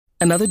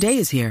Another day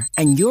is here,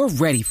 and you're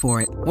ready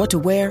for it. What to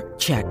wear?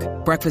 Check.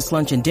 Breakfast,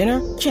 lunch, and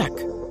dinner? Check.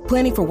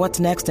 Planning for what's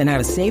next and how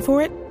to save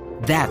for it?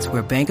 That's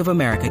where Bank of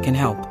America can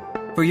help.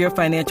 For your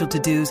financial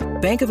to-dos,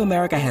 Bank of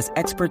America has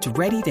experts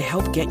ready to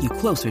help get you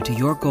closer to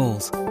your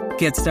goals.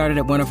 Get started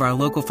at one of our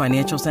local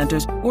financial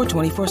centers or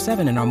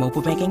 24/7 in our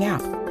mobile banking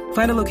app.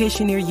 Find a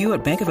location near you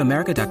at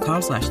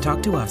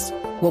bankofamerica.com/talktous.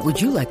 What would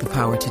you like the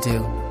power to do?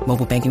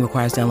 Mobile banking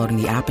requires downloading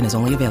the app and is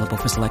only available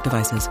for select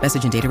devices.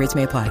 Message and data rates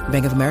may apply.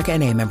 Bank of America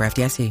N.A., member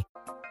FDIC.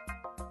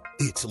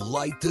 It's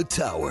Light the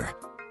Tower,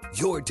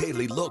 your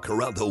daily look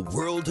around the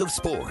world of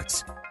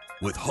sports.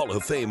 With Hall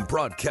of Fame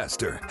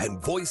broadcaster and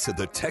voice of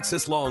the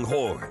Texas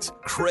Longhorns,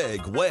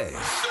 Craig Way.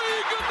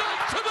 Say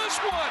goodnight to this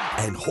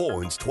one. And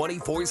Horns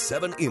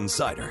 24/7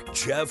 insider,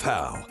 Jeff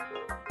Howe.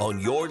 On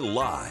your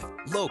live,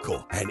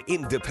 local, and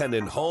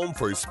independent home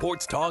for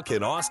sports talk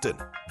in Austin,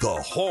 The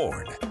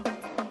Horn.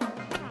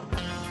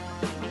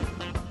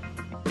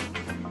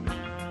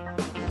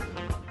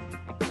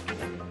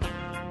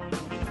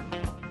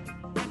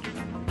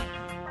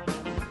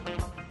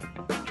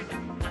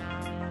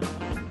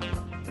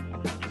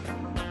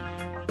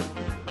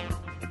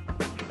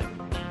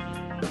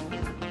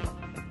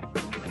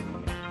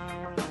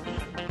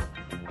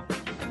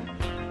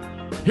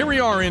 Here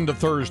we are into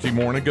Thursday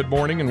morning. Good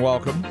morning and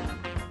welcome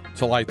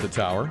to Light the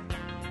Tower.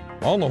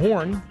 On the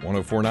Horn,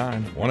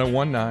 104.9,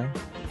 101.9,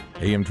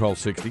 AM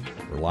 1260.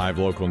 We're live,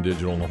 local, and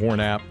digital on the Horn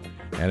app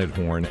and at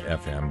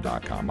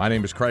hornfm.com. My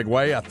name is Craig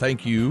Way. I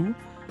thank you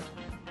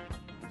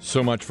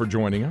so much for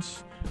joining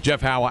us.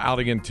 Jeff Howe out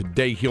again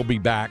today. He'll be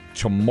back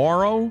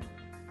tomorrow.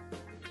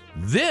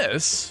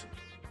 This,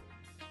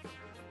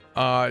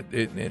 and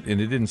it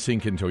didn't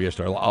sink in until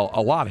yesterday.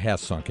 A lot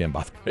has sunk in,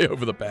 by the way,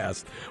 over the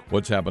past,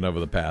 what's happened over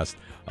the past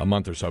a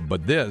month or so.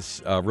 But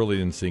this really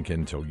didn't sink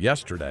in until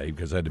yesterday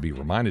because I had to be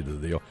reminded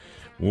of the deal.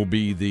 Will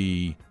be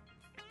the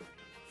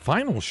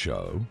final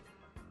show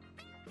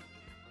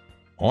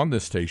on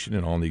this station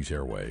and on these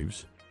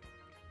airwaves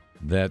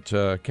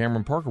that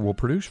Cameron Parker will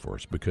produce for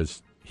us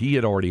because he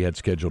had already had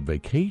scheduled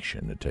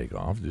vacation to take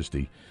off. Just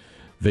the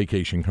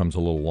vacation becomes a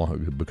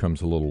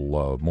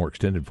little more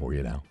extended for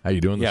you now. How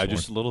you doing this morning? Yeah,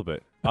 just a little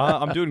bit.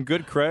 I'm doing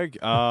good, Craig.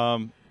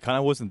 Kind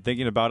of wasn't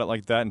thinking about it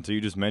like that until you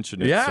just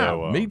mentioned it. Yeah,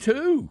 so, me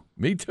too.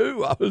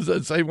 I was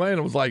the same way, and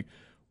I was like,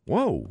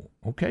 whoa,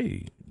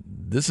 okay,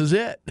 this is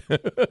it.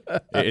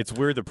 It's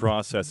weird, the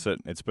process.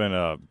 It's been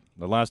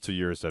the last 2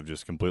 years have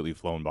just completely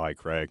flown by,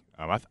 Craig.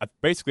 I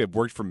basically have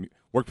worked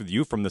with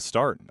you from the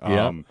start.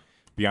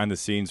 Behind the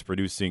scenes,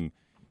 producing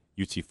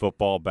UT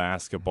football,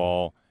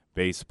 basketball,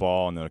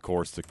 baseball, and then, of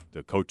course,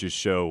 the coaches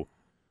show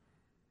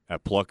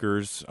at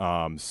Pluckers.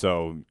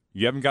 So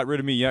you haven't got rid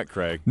of me yet,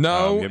 Craig.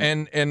 No,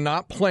 and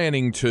not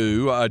planning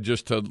to.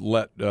 Just to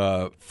let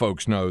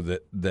folks know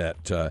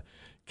that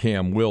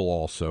Cam will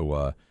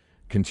also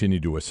continue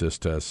to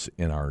assist us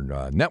in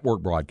our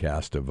network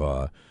broadcast of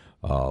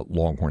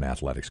Longhorn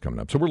Athletics coming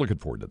up. So we're looking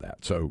forward to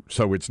that. So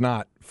it's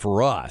not,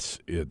 for us,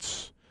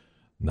 it's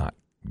not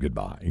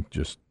goodbye,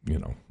 just,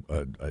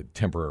 a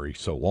temporary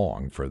so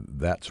long for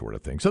that sort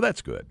of thing. So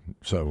that's good.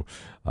 So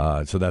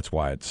that's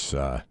why it's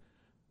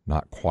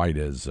not quite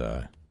as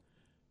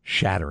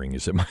shattering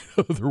as it might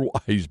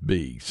otherwise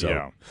be. So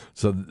yeah.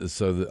 So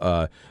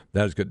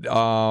that is good.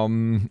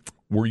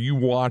 Were you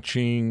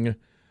watching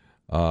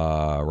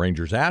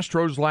Rangers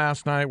Astros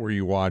last night? Were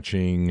you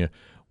watching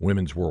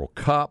Women's World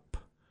Cup?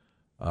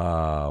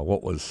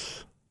 What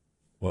was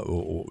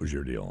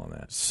your deal on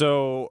that?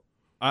 So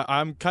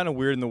I'm kind of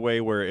weird in the way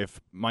where if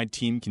my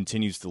team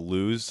continues to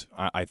lose,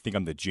 I think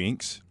I'm the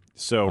jinx.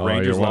 So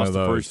Rangers lost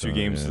the first two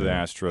games to the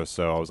Astros.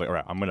 So I was like, all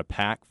right, I'm going to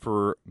pack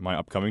for my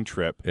upcoming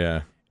trip.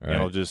 Yeah. Right.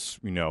 And I'll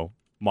just,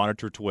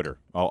 monitor Twitter.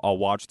 I'll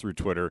watch through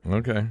Twitter.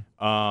 Okay.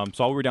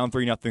 So we were down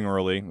 3-0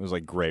 early. It was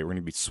like, great. We're going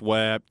to be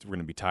swept. We're going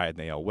to be tied in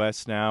the AL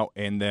West now.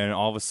 And then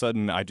all of a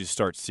sudden, I just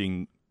start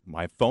seeing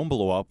my phone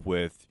blow up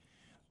with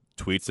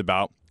tweets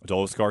about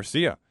Adolis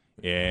Garcia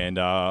and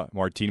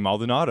Martin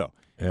Maldonado.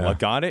 Yeah. I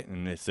got it,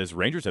 and it says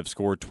Rangers have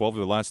scored 12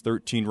 of the last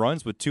 13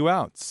 runs with 2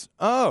 outs.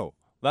 Oh,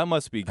 that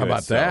must be good. How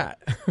about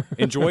that?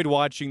 Enjoyed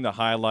watching the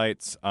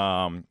highlights.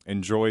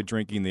 Enjoyed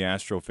drinking the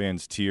Astro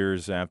fans'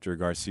 tears after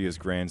Garcia's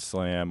grand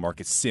slam.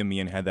 Marcus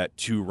Semien had that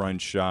 2-run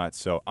shot.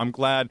 So I'm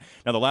glad.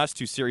 Now, the last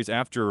 2 series,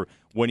 after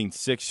winning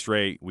 6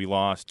 straight, we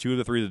lost 2 of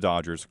the 3 to the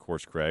Dodgers, of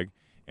course, Craig.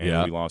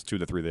 And we lost 2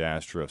 of the 3 to the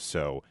Astros.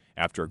 So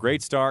after a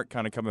great start,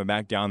 kind of coming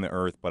back down to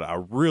earth, but a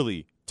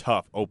really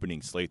tough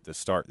opening slate to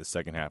start the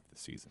second half of the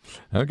season.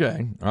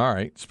 Okay. All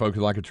right. Spoke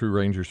like a true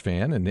Rangers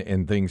fan,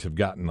 and things have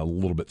gotten a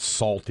little bit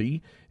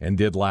salty and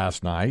did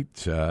last night.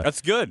 That's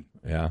good.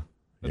 Yeah.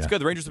 That's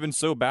good. The Rangers have been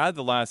so bad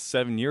the last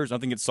 7 years,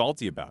 nothing to get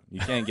salty about.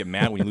 You can't get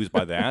mad when you lose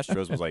by the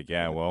Astros. It was like,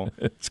 yeah, well.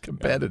 It's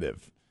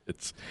competitive.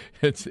 It's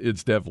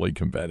definitely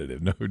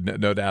competitive.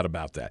 No doubt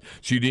about that.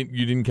 So you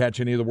didn't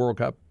catch any of the World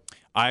Cup?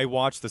 I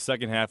watched the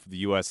second half of the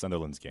U.S.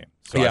 Netherlands game.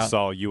 So I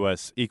saw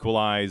U.S.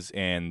 equalize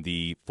and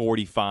the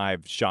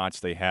 45 shots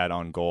they had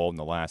on goal in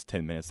the last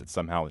 10 minutes that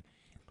somehow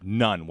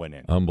None went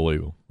in.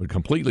 Unbelievable. We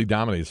completely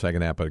dominated the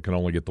second half, but it could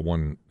only get the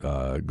one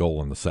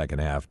goal in the second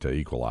half to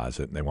equalize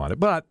it, and they won it.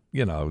 But,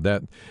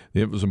 that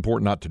it was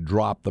important not to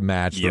drop the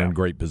match. They're in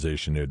great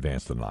position to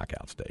advance to the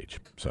knockout stage.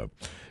 So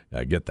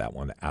get that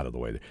one out of the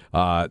way.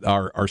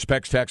 Our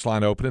Specs text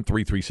line open at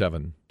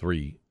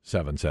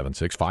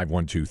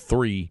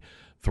 337-3776,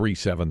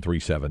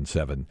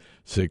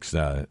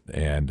 512-337-3776.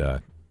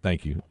 And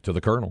thank you to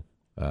the Colonel.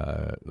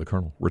 The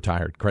Colonel,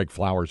 retired. Craig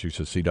Flowers used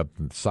to seat up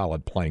in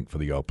solid plank for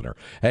the opener.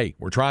 Hey,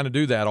 we're trying to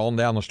do that all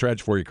down the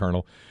stretch for you,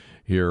 Colonel,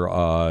 here.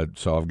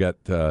 So I've got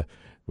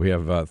we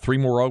have 3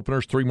 more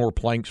openers, 3 more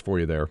planks for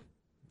you there.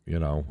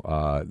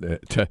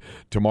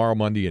 Tomorrow,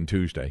 Monday, and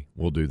Tuesday.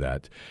 We'll do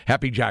that.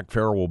 Happy Jack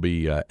Farrell will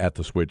be at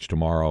the switch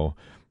tomorrow,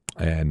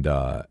 and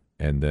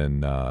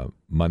then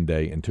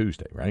Monday and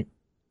Tuesday, right?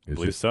 I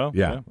believe so.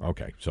 Yeah.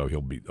 Okay. So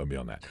he'll be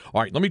on that.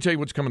 All right. Let me tell you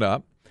what's coming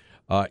up.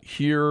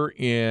 Here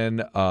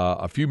in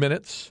a few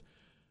minutes,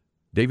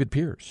 David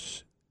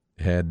Pierce,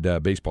 head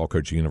baseball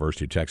coach at the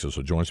University of Texas,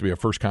 will join us. It'll be our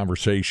first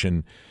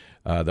conversation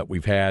that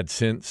we've had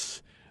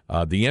since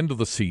the end of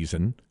the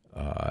season,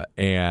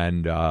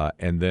 and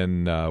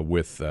then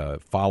with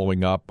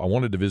following up. I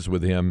wanted to visit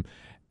with him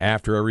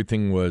after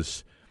everything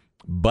was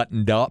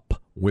buttoned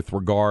up with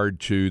regard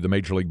to the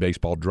Major League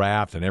Baseball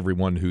draft, and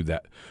everyone who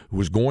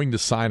was going to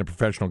sign a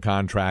professional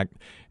contract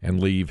and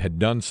leave had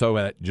done so.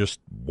 It just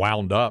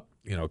wound up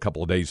a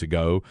couple of days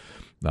ago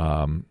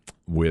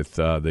with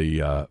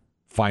the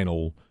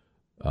final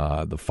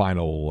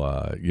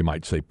you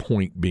might say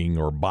point being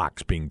or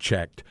box being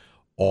checked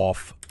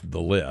off the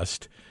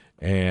list,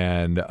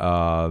 and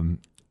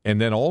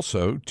then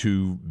also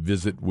to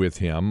visit with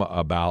him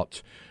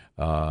about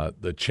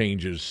the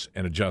changes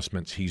and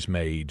adjustments he's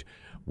made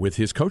with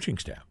his coaching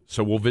staff.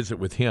 So we'll visit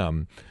with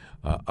him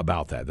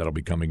about that. That'll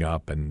be coming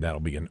up, and that'll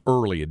be an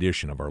early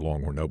edition of our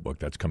Longhorn Notebook.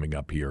 That's coming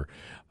up here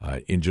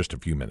in just a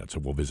few minutes, so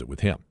we'll visit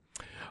with him.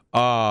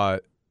 We'll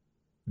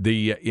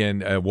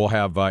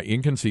have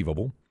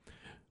Inconceivable.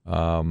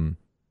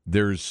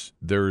 There's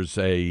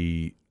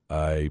a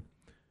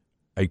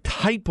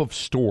type of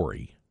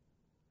story,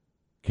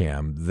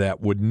 Cam,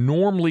 that would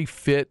normally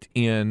fit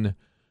in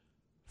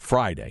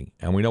Friday,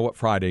 and we know what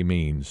Friday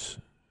means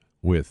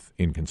with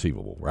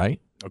Inconceivable, right?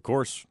 Of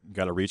course,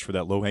 got to reach for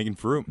that low-hanging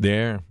fruit.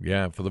 There,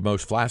 yeah, for the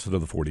most flaccid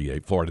of the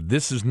 48, Florida.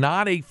 This is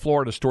not a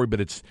Florida story,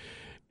 but it's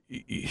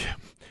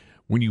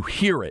when you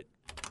hear it,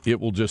 it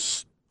will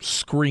just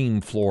scream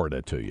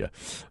Florida to you.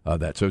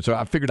 So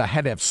I figured I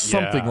had to have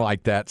something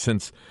like that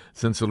since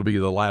it'll be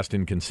the last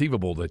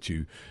Inconceivable that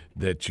you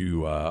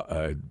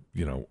are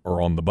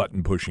on the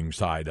button pushing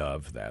side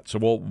of that. So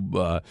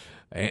we'll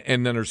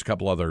and then there's a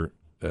couple other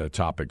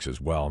topics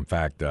as well. In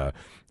fact, I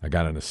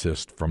got an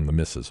assist from the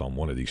missus on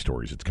one of these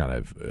stories. It's kind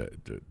of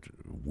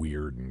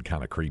weird and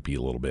kind of creepy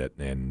a little bit,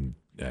 and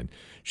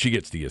she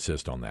gets the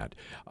assist on that.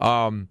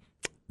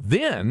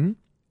 Then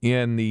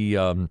in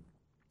the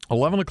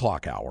 11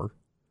 o'clock hour,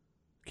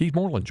 Keith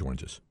Moreland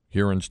joins us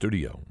here in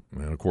studio.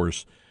 And, of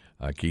course,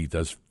 Keith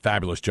does a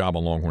fabulous job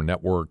on Longhorn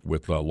Network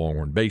with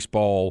Longhorn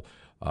Baseball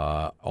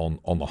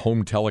on the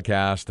home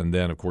telecast, and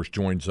then, of course,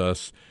 joins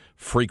us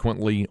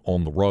frequently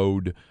on the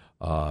road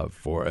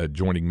for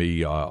joining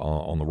me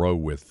on the road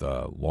with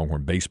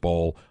Longhorn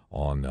Baseball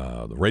on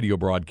the radio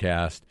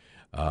broadcast.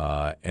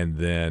 And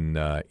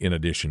then, in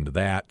addition to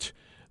that,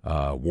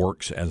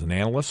 works as an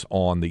analyst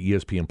on the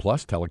ESPN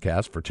Plus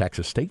telecast for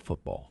Texas State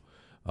football,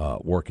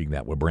 working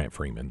that with Brant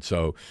Freeman.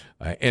 So,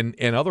 and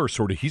other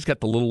sort of, he's got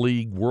the Little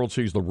League World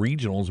Series, the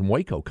regionals in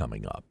Waco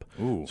coming up.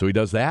 Ooh. So he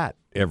does that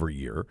every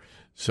year.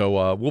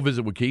 So we'll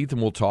visit with Keith, and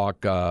we'll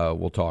talk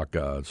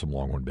some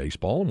Longhorn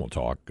baseball, and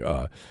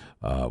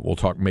we'll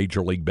talk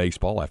Major League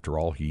Baseball. After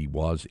all, he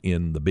was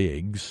in the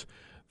bigs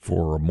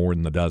for more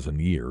than a dozen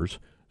years.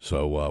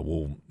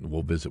 So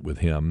we'll visit with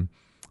him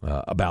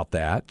about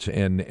that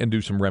and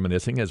do some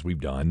reminiscing, as we've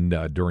done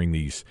during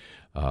these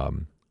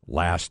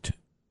last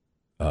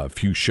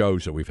few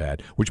shows that we've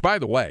had, which, by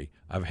the way,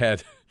 I've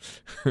had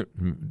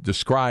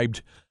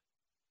described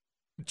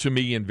to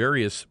me in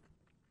various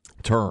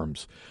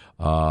terms.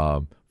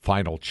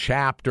 Final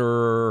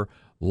Chapter,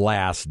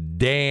 Last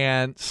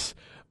Dance,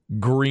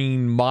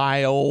 Green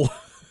Mile.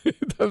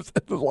 There's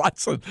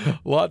lots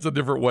of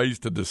different ways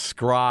to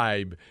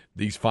describe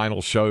these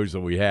final shows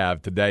that we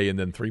have today, and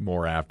then 3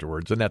 more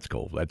afterwards, and that's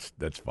cool.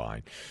 That's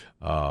fine.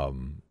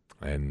 And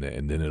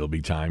then it'll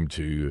be time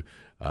to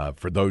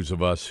for those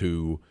of us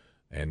who,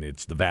 and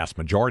it's the vast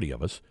majority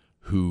of us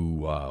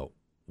who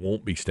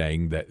won't be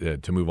staying,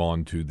 that to move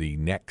on to the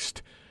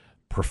next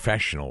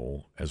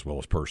professional as well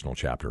as personal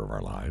chapter of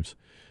our lives.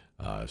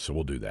 So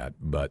we'll do that.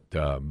 But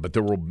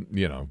there will,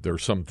 there are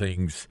some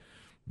things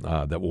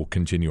that will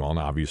continue on,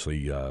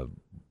 obviously,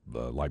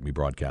 like me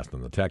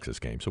broadcasting the Texas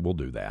game. So we'll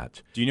do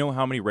that. Do you know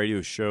how many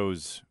radio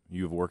shows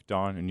you've worked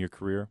on in your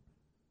career?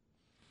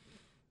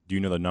 Do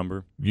you know the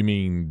number? You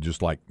mean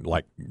just like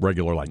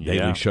regular,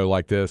 daily show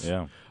like this?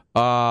 Yeah.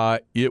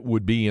 It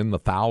would be in the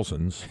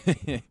thousands.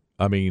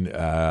 I mean,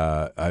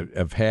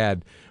 I've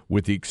had,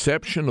 with the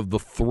exception of the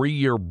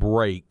 3-year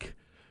break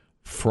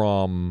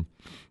from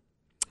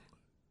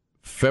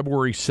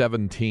February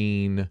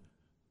 17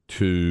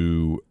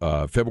 to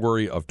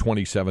February of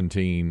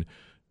 2017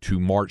 to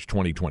March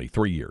 2020,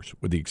 3 years.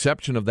 With the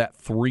exception of that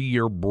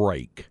 3-year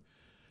break,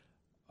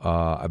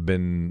 I've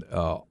been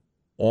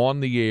on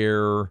the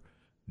air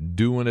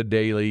doing a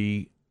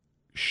daily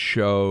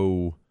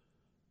show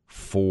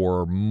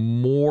for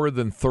more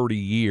than 30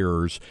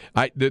 years.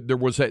 There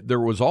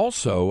was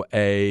also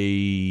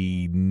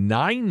a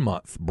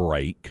 9-month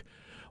break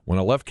when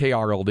I left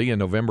KRLD in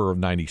November of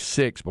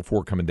 '96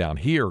 before coming down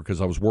here, because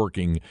I was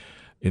working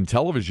in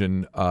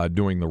television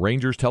doing the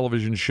Rangers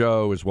television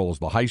show as well as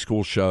the high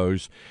school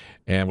shows,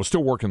 and was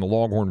still working the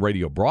Longhorn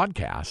radio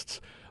broadcasts,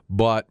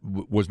 but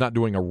was not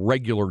doing a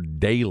regular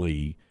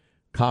daily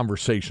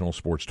conversational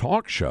sports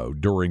talk show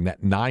during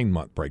that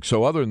 9-month break.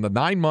 So other than the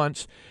 9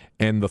 months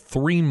and the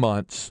 3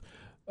 months,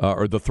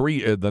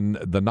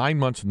 the 9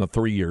 months and the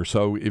 3 years,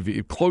 so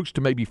if close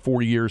to maybe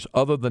 4 years.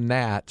 Other than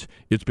that,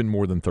 it's been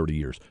more than 30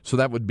 years. So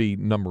that would be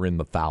number in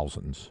the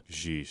thousands.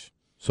 Jeez.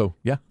 So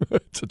yeah,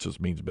 it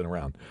just means been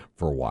around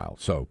for a while.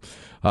 So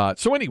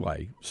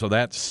anyway, so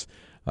that's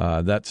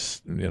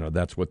that's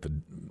what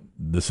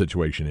the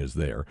situation is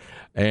there,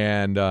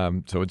 and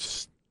so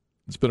it's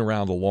been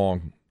around a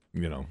long.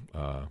 It's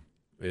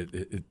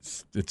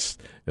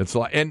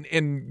like, and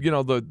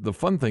the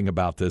fun thing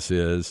about this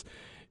is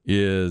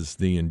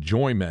the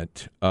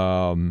enjoyment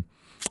of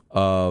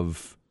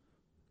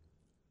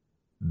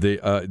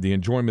the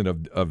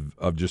enjoyment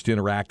of just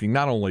interacting,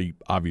 not only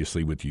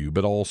obviously with you,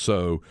 but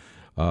also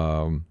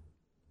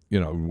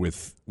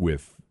with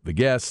the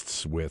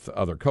guests, with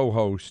other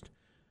co-hosts,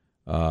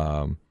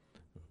 that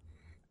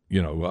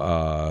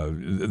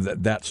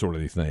sort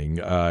of thing.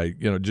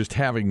 Just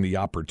having the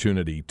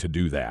opportunity to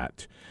do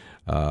that.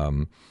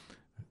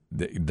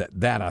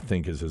 That I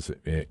think is as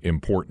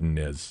important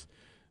as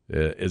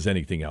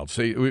anything else.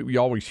 See, we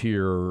always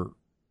hear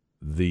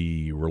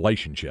the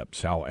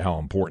relationships, how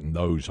important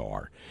those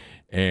are,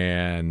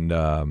 and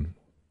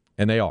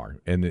they are,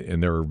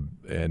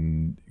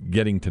 and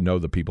getting to know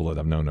the people that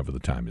I've known over the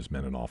time has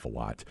meant an awful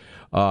lot.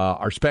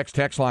 Our Specs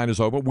text line is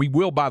open. We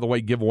will, by the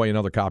way, give away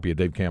another copy of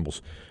Dave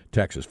Campbell's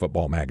Texas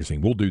Football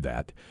Magazine. We'll do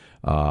that,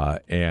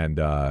 and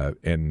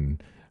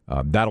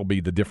that'll be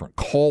the different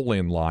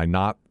call-in line,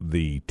 not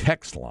the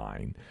text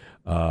line.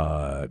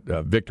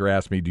 Victor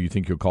asked me, do you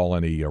think you'll call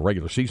any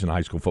regular season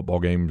high school football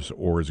games,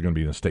 or is it going to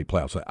be in the state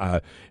playoffs?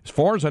 As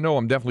far as I know,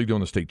 I'm definitely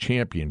doing the state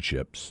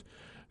championships.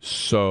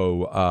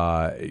 So,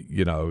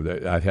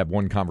 I had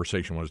one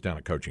conversation when I was down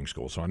at coaching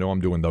school, so I know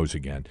I'm doing those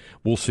again.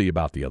 We'll see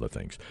about the other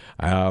things.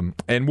 And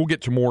we'll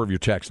get to more of your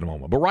text in a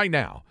moment. But right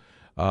now,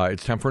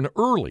 it's time for an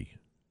early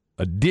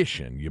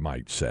edition, you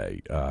might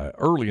say,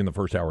 early in the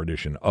first hour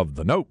edition of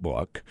The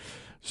Notebook.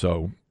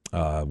 So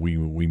we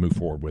move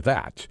forward with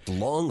that.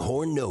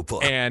 Longhorn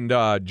Notebook. And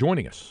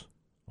joining us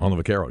on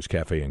the Vaqueros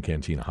Cafe and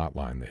Cantina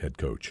Hotline, the head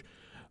coach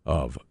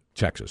of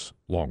Texas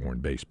Longhorn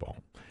Baseball,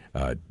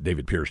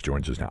 David Pierce,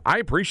 joins us now. I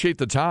appreciate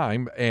the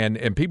time,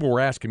 and people were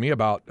asking me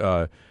about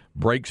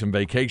breaks and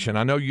vacation.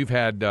 I know you've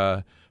had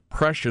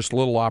precious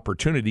little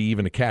opportunity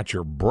even to catch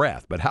your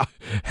breath, but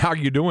how are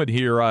you doing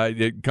here?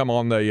 Come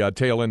on the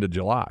tail end of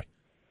July.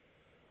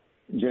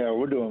 Yeah,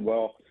 we're doing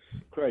well.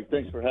 Craig,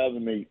 thanks for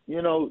having me.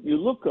 You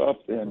look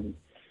up and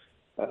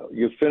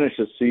you finish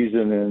a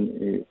season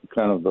in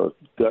kind of a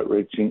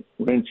gut-wrenching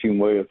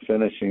way of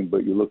finishing,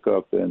 but you look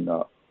up and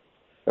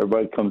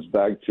everybody comes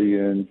back to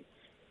you. And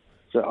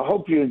so I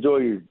hope you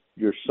enjoy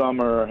your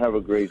summer, have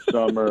a great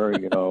summer,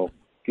 get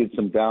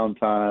some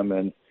downtime.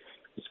 And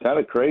it's kind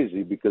of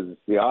crazy because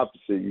it's the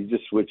opposite. You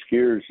just switch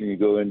gears and you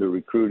go into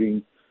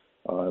recruiting.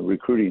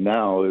 Recruiting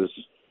now is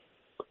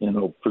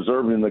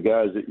preserving the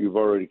guys that you've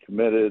already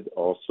committed.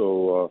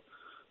 Also,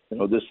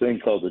 this thing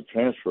called the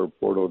transfer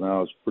portal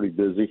now is pretty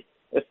busy.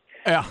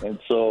 Yeah. And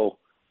so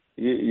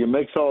you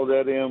mix all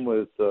that in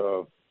with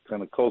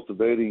kind of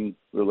cultivating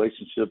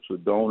relationships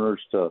with donors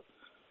to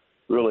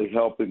really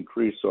help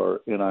increase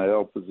our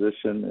NIL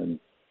position. And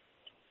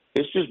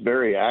it's just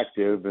very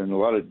active in a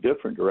lot of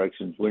different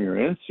directions. When you're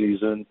in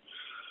season,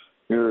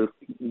 you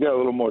got a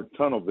little more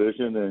tunnel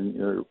vision and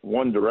you're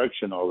one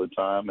direction all the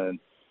time. And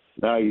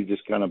now you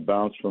just kind of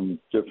bounce from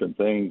different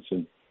things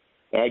and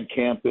add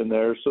camp in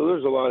there. So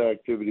there's a lot of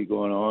activity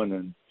going on,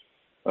 and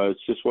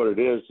it's just what it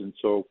is. And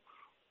so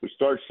we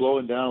start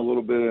slowing down a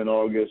little bit in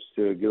August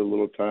to get a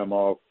little time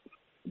off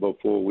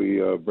before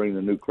we bring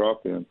the new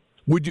crop in.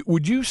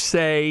 Would you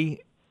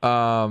say?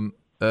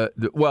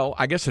 Well,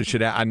 I guess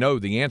I know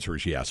the answer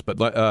is yes,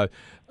 but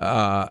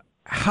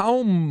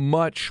how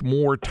much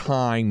more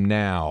time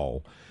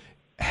now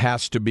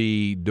has to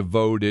be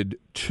devoted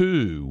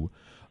to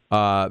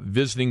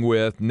visiting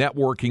with,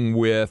 networking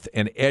with,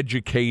 and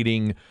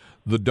educating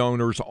the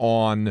donors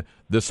on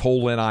this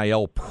whole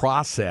NIL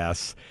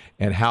process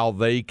and how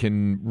they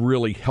can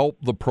really help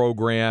the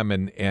program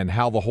and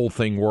how the whole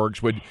thing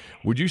works?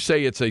 Would you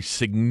say it's a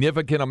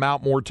significant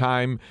amount more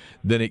time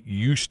than it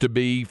used to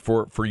be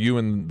for you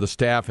and the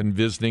staff in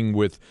visiting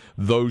with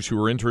those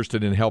who are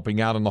interested in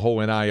helping out in the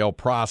whole NIL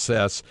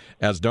process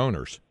as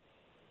donors?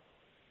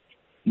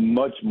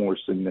 much more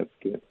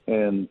significant.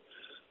 And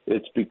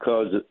it's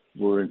because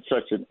we're in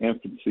such an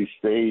infancy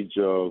stage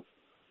of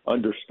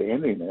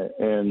understanding it.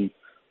 And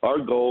our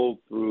goal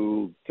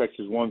through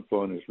Texas One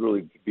Fund is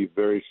really to be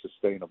very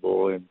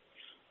sustainable. And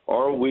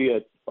are we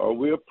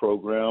a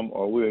program?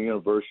 Are we a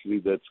university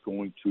that's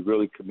going to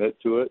really commit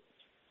to it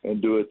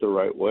and do it the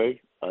right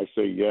way? I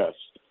say yes.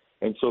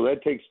 And so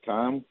that takes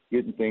time,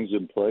 getting things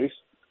in place.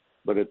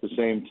 But at the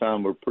same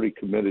time, we're pretty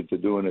committed to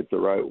doing it the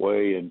right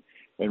way and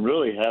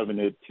really having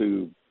it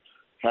to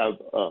have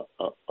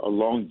a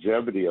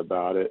longevity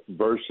about it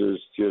versus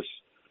just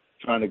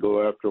trying to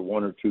go after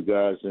one or two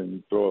guys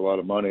and throw a lot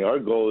of money. Our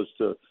goal is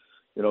to,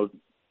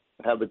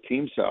 have a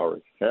team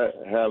salary,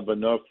 have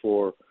enough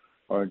for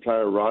our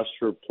entire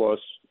roster plus,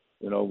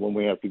 when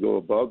we have to go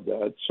above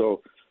that.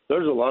 So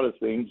there's a lot of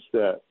things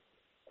that,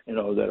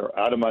 that are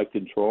out of my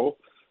control.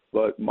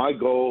 But my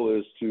goal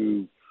is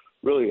to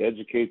really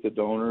educate the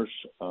donors.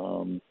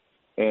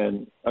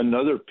 And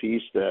another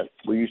piece that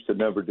we used to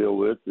never deal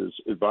with is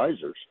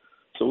advisors.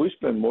 So we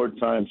spend more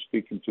time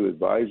speaking to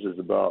advisors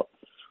about,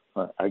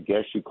 I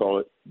guess you call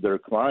it, their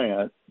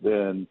client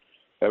than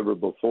ever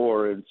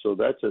before. And so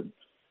that's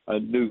a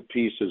new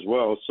piece as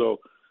well. So,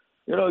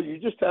 you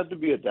just have to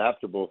be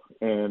adaptable.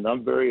 And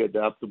I'm very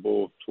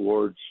adaptable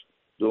towards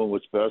doing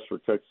what's best for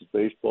Texas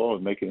baseball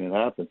and making it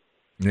happen.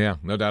 Yeah,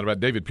 no doubt about it.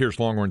 David Pierce,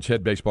 Longhorns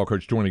head baseball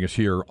coach, joining us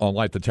here on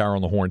Light the Tower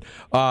on the Horn.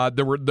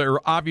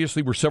 There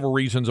obviously were several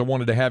reasons I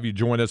wanted to have you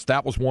join us.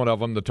 That was one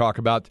of them, to talk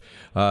about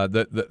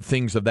the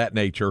things of that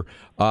nature.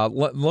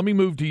 Let me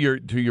move to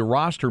your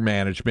roster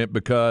management,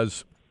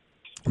 because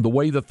the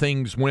way the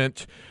things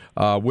went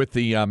with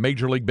the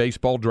Major League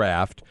Baseball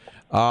draft,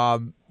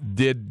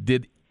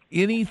 did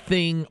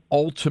anything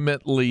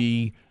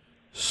ultimately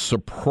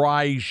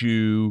surprise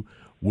you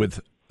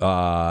with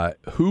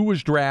who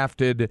was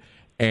drafted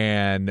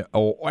and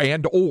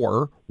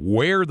or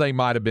where they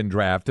might have been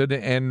drafted,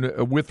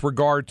 and with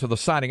regard to the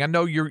signing? I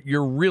know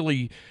you're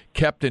really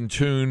kept in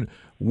tune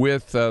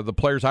with the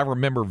players. I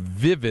remember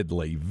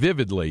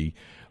vividly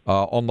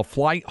on the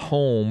flight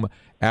home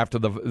after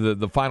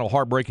the final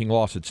heartbreaking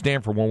loss at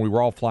Stanford, when we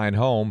were all flying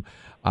home.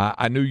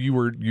 I knew you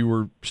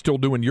were still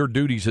doing your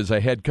duties as a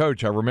head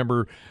coach. I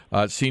remember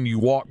seeing you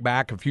walk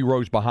back a few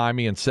rows behind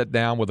me and sit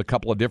down with a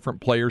couple of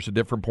different players at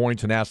different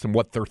points and ask them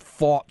what their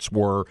thoughts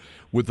were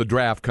with the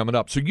draft coming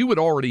up. So you'd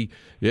already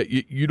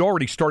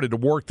started to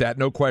work that,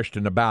 no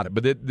question about it.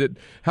 But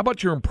how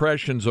about your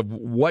impressions of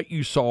what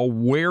you saw,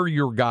 where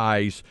your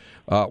guys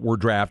were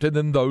drafted,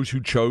 and those who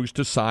chose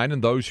to sign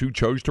and those who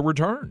chose to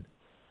return?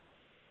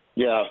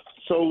 Yeah,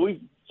 so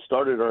we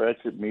started our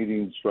exit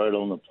meetings right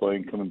on the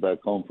plane coming back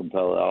home from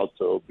Palo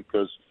Alto,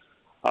 because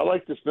I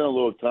like to spend a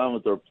little time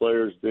with our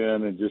players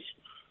then and just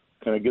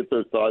kind of get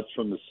their thoughts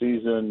from the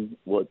season,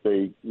 what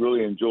they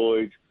really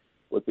enjoyed,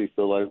 what they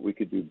feel like we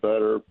could do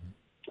better.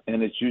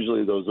 And it's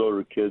usually those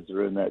older kids that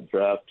are in that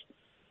draft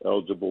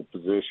eligible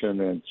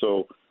position. And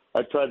so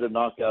I tried to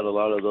knock out a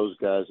lot of those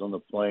guys on the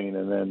plane.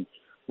 And then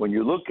when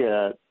you look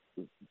at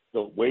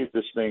the way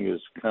this thing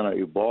has kind of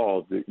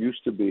evolved, it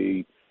used to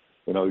be,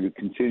 you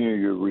continue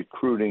your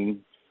recruiting,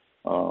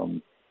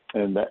 and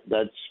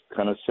that's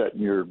kind of setting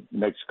your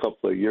next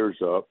couple of years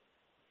up,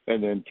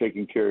 and then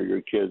taking care of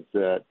your kids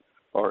that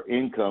are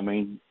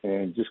incoming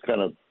and just kind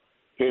of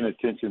paying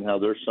attention how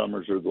their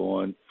summers are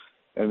going.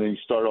 And then you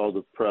start all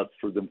the prep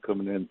for them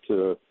coming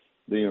into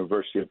the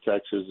University of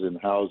Texas and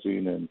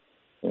housing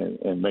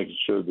and making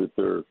sure that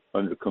they're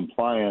under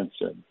compliance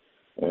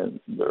and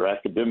their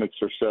academics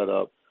are set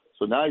up.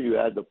 So now you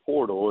add the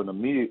portal, and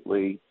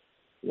immediately –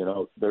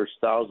 there's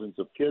thousands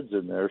of kids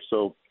in there.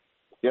 So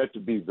you have to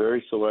be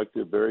very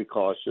selective, very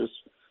cautious.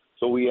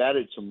 So we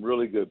added some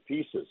really good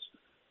pieces.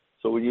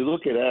 So when you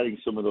look at adding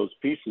some of those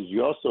pieces,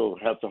 you also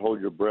have to hold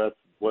your breath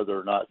whether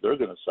or not they're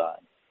going to sign.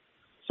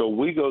 So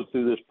we go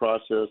through this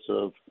process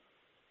of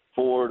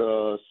 4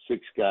 to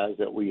 6 guys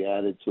that we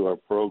added to our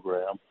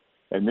program,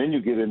 and then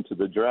you get into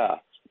the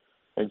draft.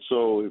 And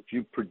so if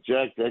you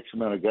project X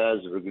amount of guys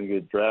that are going to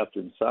get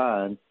drafted and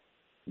signed,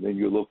 then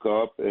you look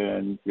up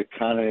and you're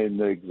kind of in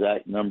the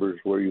exact numbers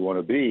where you want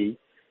to be.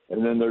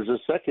 And then there's a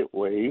second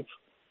wave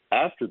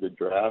after the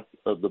draft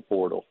of the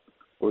portal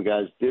where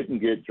guys didn't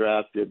get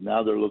drafted.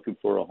 Now they're looking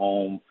for a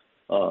home.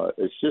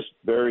 It's just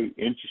very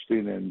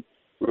interesting and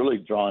really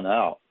drawn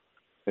out.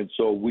 And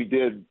so we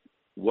did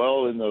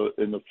well in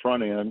the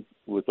front end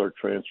with our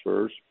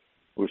transfers.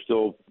 We're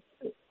still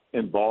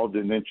involved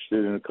and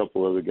interested in a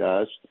couple other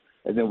guys.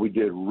 And then we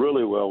did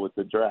really well with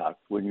the draft.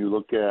 When you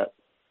look at,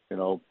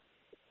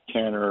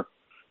 Tanner,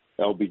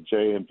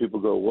 LBJ, and people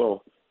go,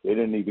 well, they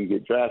didn't even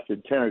get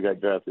drafted. Tanner got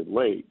drafted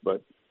late,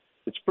 but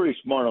it's pretty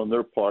smart on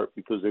their part,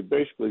 because they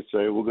basically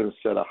say we're going to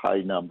set a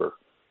high number.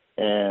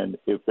 And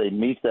if they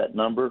meet that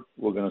number,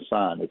 we're going to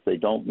sign. If they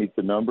don't meet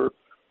the number,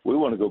 we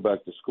want to go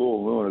back to school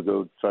and we want to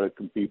go try to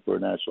compete for a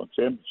national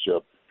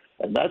championship.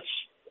 And that's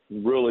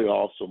really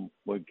awesome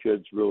when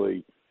kids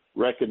really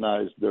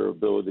recognize their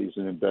abilities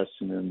and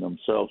investing in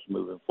themselves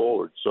moving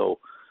forward. So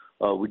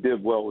we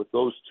did well with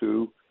those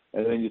two.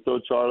 And then you throw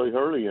Charlie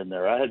Hurley in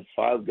there. I had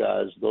 5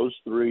 guys. Those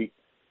 3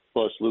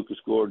 plus Lucas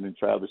Gordon and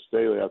Travis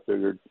Staley, I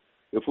figured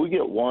if we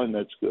get one,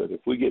 that's good.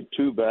 If we get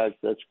two back,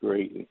 that's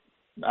great.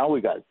 Now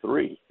we got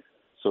three.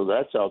 So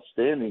that's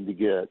outstanding to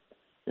get,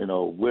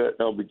 with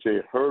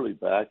LBJ Hurley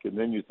back, and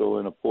then you throw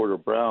in a Porter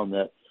Brown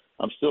that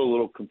I'm still a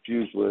little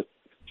confused with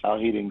how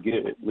he didn't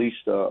get at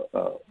least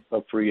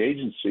a free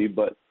agency.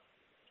 But,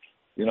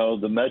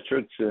 the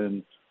metrics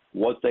and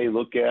what they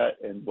look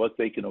at and what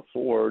they can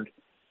afford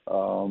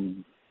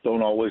don't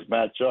always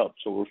match up.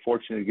 So we're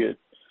fortunate to get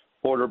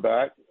Porter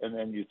back, and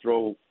then you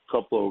throw a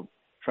couple of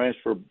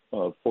transfer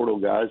portal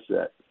guys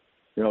that,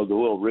 the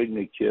Will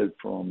Rigney kid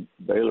from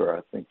Baylor,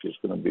 I think, is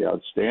going to be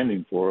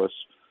outstanding for us.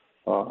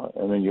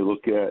 And then you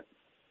look at,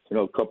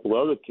 a couple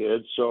other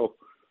kids. So,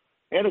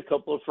 and a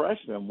couple of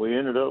freshmen. We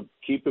ended up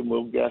keeping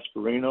Will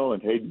Gasparino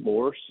and Hayden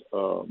Morse.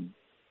 And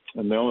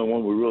the only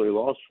one we really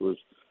lost was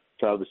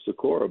Travis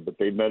Sikora, but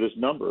they met his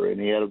number,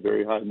 and he had a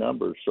very high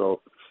number.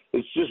 So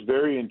it's just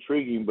very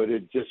intriguing, but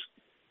it's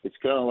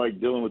kind of like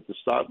dealing with the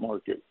stock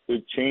market.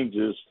 It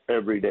changes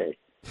every day,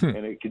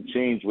 and it can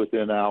change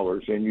within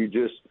hours. And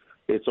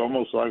it's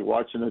almost like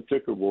watching a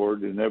ticker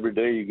board, and every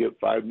day you get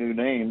 5 new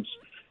names.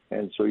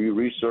 And so you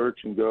research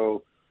and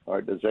go, all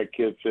right, does that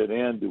kid fit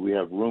in? Do we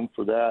have room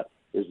for that?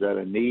 Is that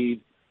a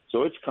need?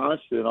 So it's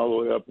constant all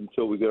the way up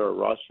until we get our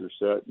roster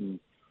set in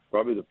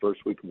probably the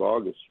first week of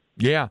August.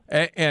 Yeah,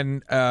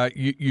 and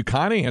you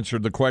kind of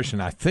answered the question,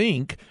 I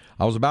think.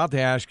 I was about to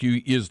ask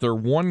you, is there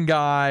one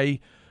guy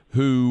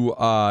who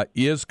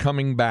is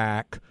coming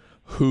back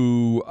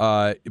who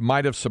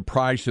might have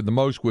surprised you the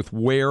most with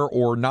where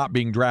or not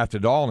being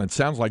drafted at all? And it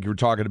sounds like you were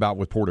talking about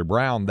with Porter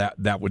Brown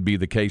that would be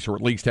the case, or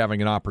at least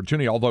having an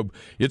opportunity, although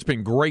it's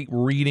been great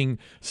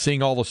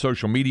seeing all the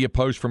social media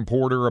posts from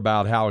Porter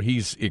about how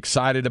he's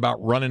excited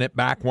about running it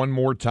back one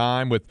more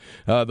time with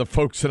the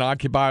folks that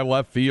occupy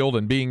left field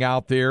and being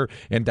out there,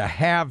 and to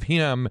have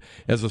him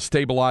as a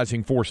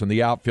stabilizing force in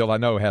the outfield, I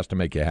know has to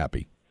make you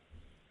happy.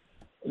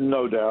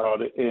 No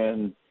doubt.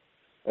 And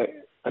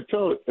I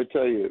tell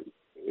you,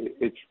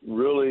 it's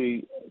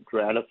really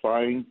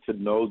gratifying to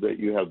know that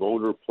you have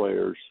older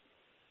players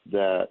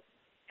that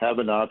have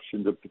an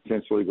option to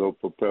potentially go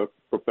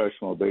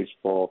professional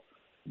baseball,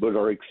 but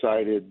are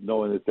excited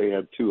knowing that they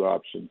have two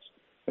options,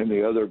 and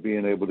the other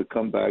being able to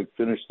come back,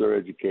 finish their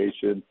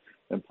education,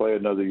 and play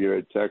another year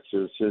at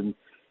Texas. And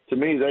to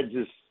me, that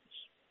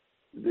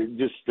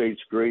just states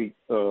great.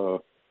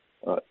 The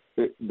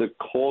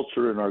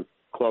culture in our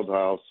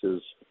clubhouse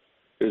is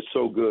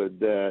so good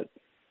that,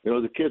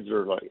 the kids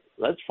are like,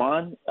 that's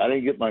fine. I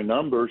didn't get my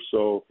number,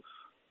 so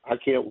I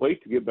can't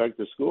wait to get back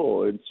to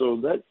school. And so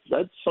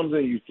that's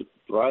something you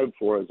thrive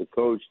for as a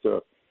coach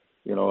to,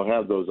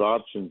 have those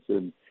options.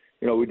 And,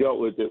 we dealt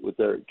with it with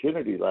Eric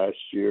Kennedy last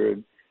year.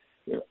 And,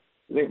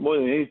 I think more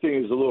than anything,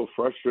 he was a little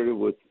frustrated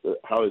with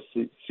how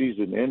his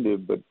season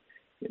ended. But,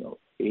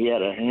 he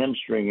had a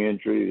hamstring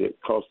injury that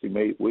cost him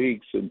 8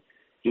 weeks and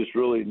just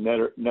really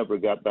never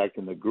got back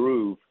in the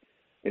groove.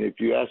 And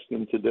if you ask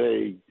him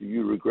today, do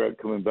you regret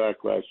coming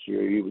back last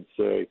year, he would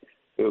say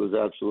it was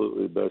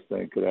absolutely the best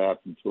thing that could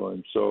happen to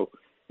him. So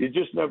you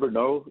just never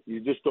know. You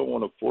just don't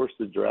want to force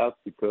the draft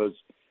because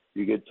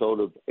you get told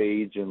of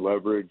age and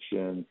leverage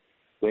and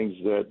things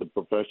that the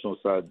professional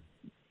side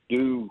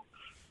do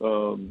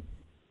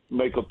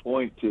make a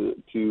point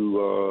to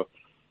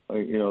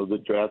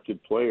the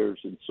drafted players.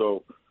 And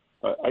so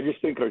I just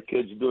think our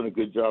kids are doing a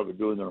good job of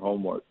doing their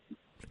homework.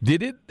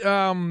 Did it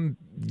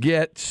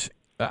get –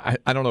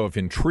 I don't know if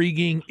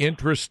intriguing,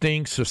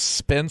 interesting,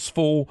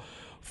 suspenseful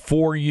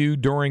for you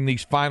during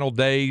these final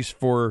days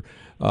for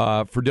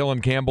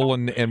Dylan Campbell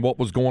and what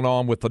was going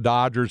on with the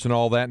Dodgers and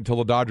all that until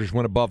the Dodgers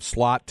went above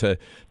slot to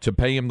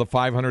pay him the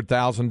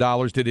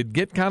 $500,000? Did it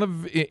get kind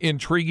of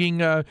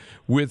intriguing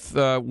with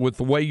the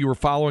way you were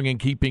following and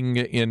keeping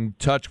in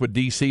touch with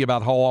DC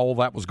about how all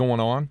that was going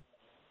on?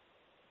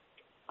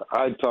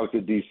 I talked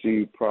to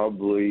DC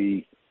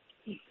probably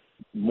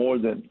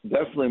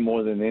definitely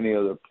more than any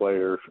other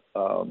player.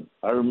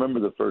 I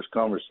remember the first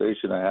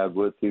conversation I had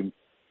with him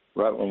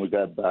right when we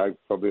got back,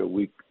 probably a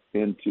week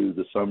into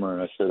the summer,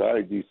 and I said, all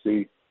right,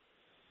 DC,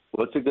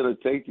 what's it going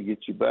to take to get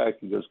you back?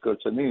 He goes,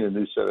 Coach, I need a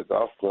new set of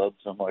golf clubs.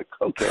 I'm like,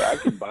 okay, I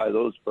can buy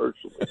those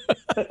personally.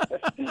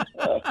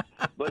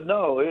 But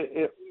no,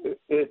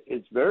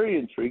 it's very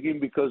intriguing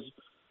because,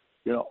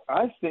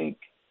 I think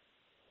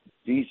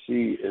DC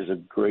is a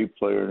great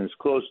player and is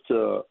close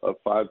to a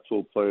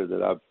 5-tool player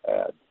that I've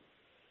had.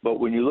 But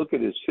when you look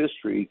at his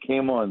history, he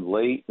came on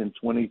late in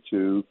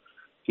 22.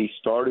 He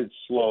started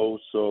slow.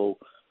 So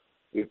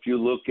if you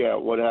look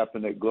at what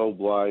happened at Globe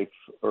Life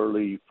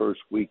early first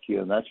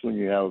weekend, that's when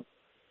you have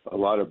a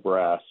lot of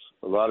brass,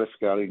 a lot of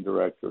scouting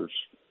directors,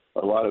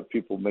 a lot of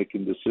people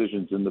making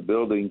decisions in the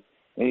building.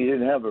 And he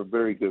didn't have a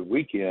very good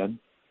weekend.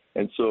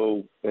 And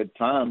so at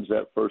times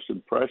that first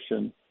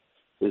impression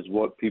is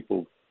what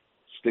people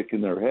stick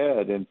in their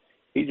head. And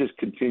he just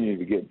continued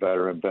to get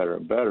better and better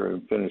and better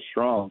and finish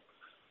strong.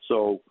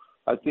 So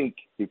I think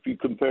if you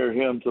compare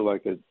him to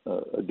like a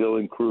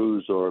Dylan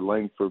Cruz or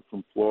Langford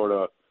from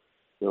Florida,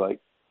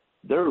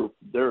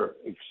 they're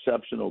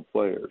exceptional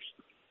players.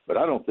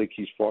 but I don't think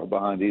he's far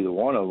behind either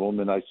one of them.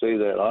 And I say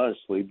that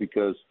honestly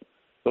because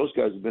those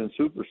guys have been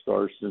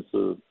superstars since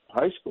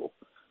high school.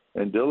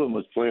 And Dylan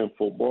was playing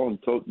football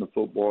and toting the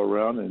football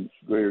around in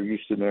the greater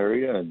Houston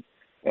area and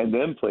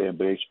then playing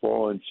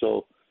baseball. And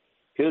so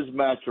his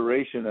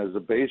maturation as a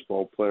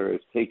baseball player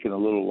has taken a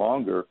little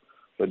longer,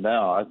 but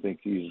now I think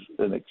he's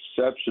an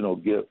exceptional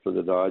gift for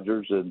the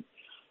Dodgers, and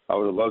I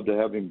would have loved to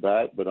have him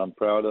back, but I'm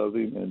proud of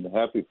him and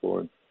happy for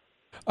him.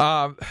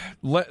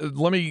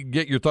 Let me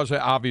get your thoughts.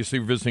 Obviously,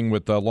 we're visiting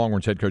with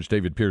Longhorns head coach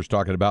David Pierce,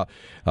 talking about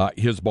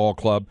his ball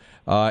club.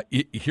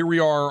 Here we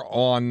are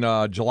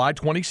on July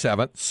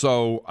 27th,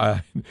 so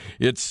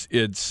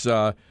it's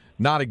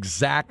not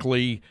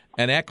exactly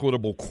an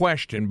equitable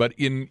question, but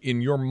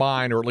in your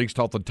mind, or at least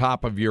off the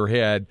top of your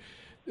head,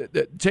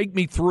 take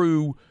me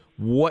through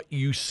what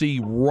you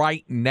see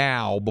right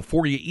now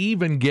before you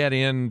even get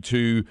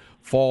into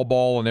fall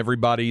ball and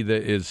everybody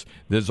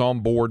that's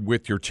on board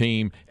with your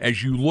team.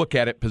 As you look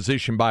at it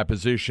position by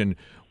position,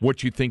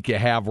 what you think you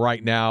have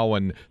right now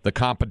and the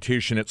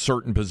competition at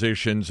certain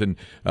positions and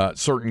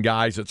certain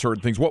guys at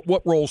certain things.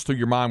 What rolls through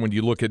your mind when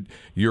you look at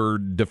your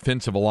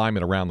defensive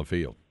alignment around the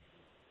field?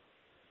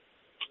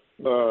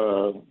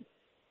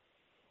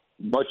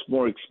 Much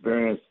more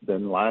experience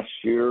than last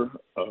year,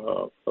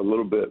 a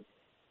little bit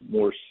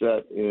more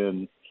set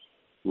in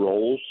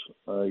roles.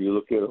 You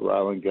look at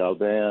Rylan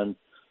Galdan,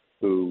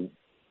 who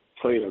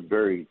played a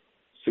very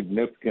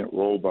significant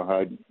role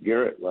behind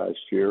Garrett last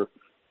year,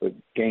 but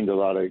gained a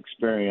lot of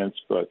experience.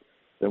 But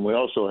then we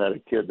also had a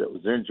kid that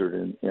was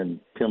injured in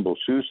Kimball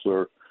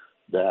Schuessler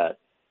that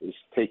is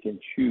taking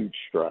huge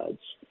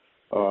strides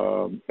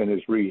in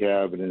his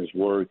rehab and in his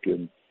work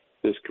and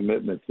his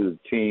commitment to the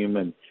team.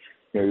 And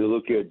you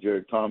look at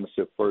Jared Thomas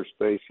at first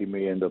base, he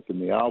may end up in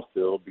the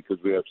outfield because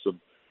we have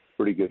some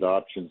pretty good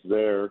options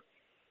there.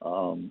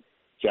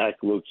 Jack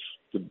looks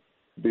to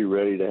be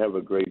ready to have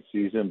a great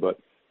season, but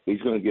he's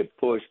going to get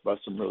pushed by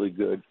some really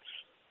good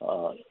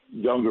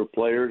younger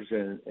players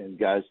and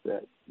guys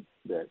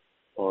that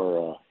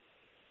are,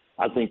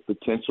 I think,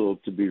 potential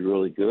to be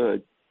really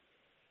good.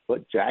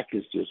 But Jack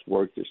has just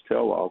worked his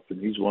tail off, and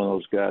he's one of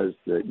those guys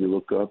that you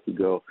look up and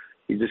go,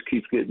 he just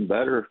keeps getting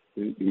better.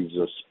 He's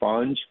a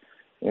sponge,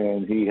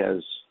 and he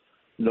has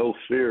no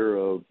fear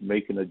of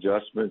making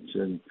adjustments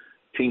and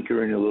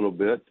tinkering a little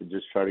bit to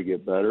just try to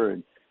get better.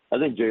 And I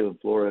think Jalen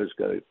Flores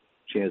got a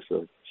chance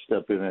to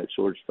step in at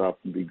shortstop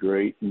and be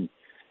great. And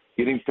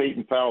getting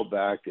Peyton Powell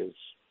back is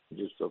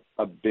just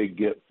a big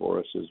get for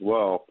us as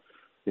well.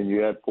 Then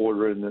you add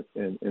Porter in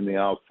the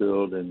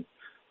outfield, and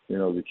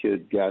the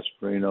kid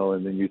Gasparino,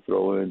 and then you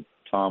throw in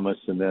Thomas,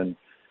 and then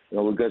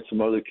we've got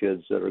some other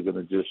kids that are going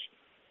to just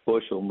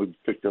push them. We've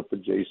picked up a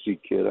JC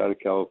kid out of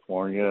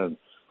California and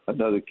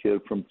another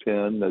kid from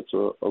Penn that's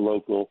a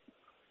local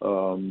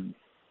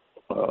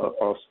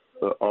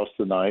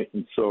Austinite.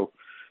 And so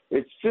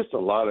it's just a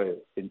lot of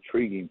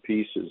intriguing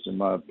pieces, in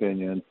my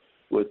opinion,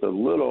 with a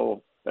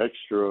little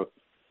extra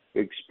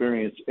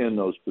experience in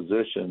those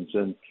positions.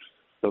 And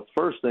the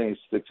first thing that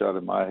sticks out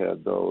in my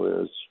head,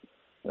 though, is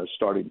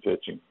starting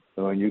pitching.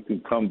 And you can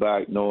come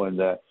back knowing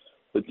that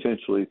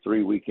potentially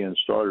 3 weekend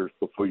starters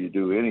before you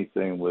do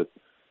anything with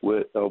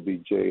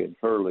LBJ and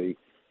Hurley.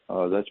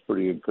 That's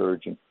pretty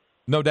encouraging.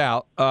 No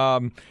doubt.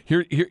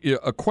 Here,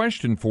 a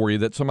question for you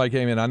that somebody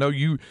came in. I know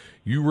you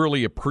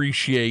really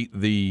appreciate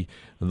the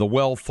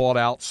well thought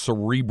out,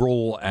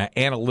 cerebral,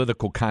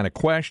 analytical kind of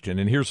question.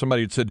 And here's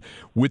somebody that said,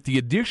 with the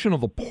addition of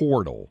the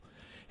portal,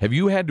 have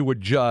you had to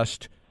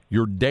adjust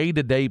your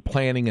day-to-day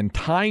planning and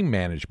time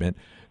management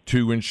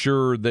to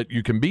ensure that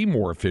you can be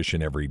more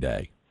efficient every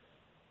day?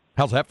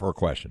 How's that for a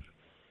question?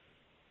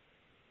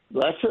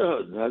 That's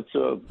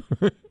a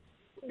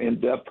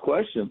in-depth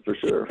question for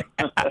sure.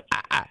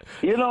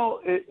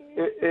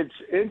 It's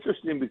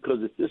interesting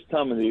because at this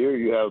time of the year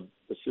you have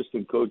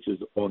assistant coaches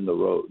on the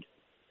road,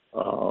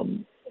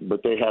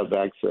 but they have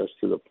access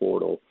to the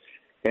portal,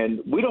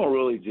 and we don't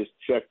really just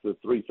check the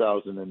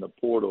 3,000 in the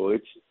portal.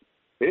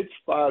 It's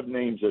 5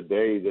 names a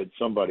day that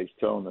somebody's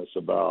telling us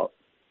about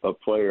a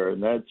player,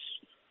 and that's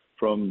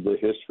from the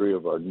history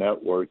of our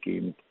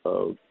networking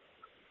of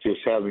just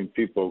having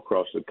people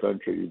across the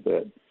country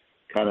that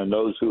kind of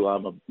knows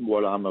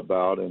what I'm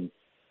about and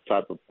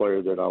type of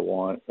player that I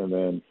want. And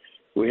then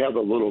we have a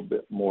little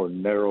bit more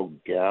narrow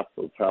gap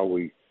of how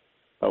we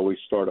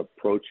start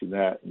approaching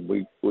that. And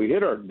we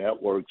hit our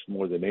networks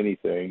more than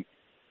anything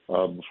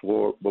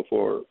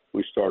before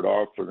we start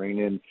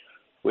offering. And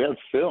we have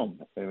film.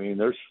 I mean,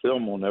 there's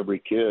film on every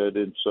kid.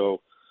 And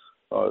so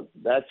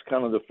that's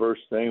kind of the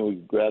first thing. We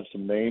grab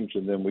some names,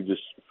 and then we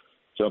just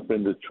jump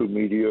into True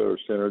Media or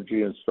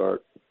Synergy and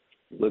start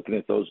looking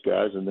at those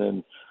guys, and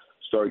then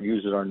start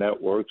using our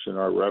networks and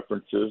our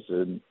references,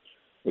 and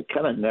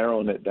kind of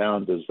narrowing it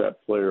down. Does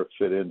that player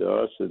fit into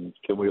us, and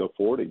can we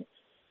afford him,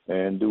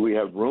 and do we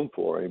have room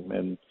for him?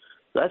 And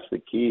that's the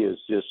key, is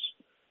just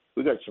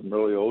we got some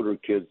really older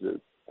kids that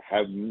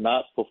have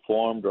not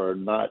performed or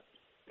not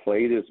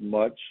played as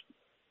much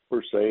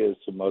per se as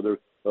some other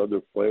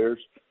players,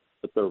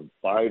 but they're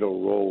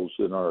vital roles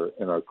in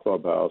our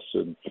clubhouse.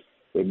 And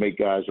they make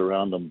guys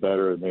around them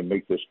better, and they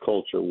make this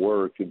culture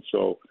work. And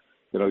so,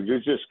 you're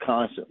just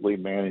constantly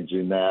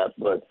managing that.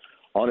 But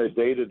on a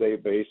day-to-day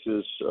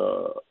basis,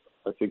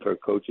 I think our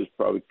coaches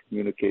probably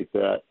communicate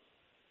that.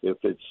 If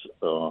it's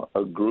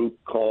a group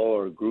call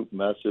or a group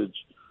message,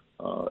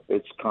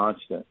 it's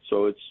constant.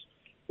 So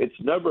it's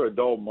never a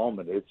dull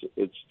moment.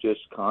 It's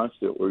just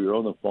constant where you're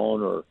on the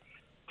phone or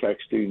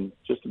texting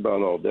just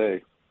about all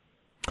day.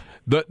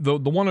 The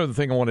one other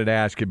thing I wanted to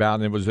ask you about,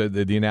 and it was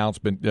the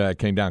announcement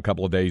came down a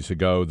couple of days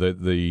ago,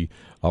 the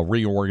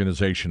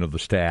reorganization of the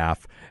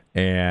staff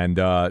and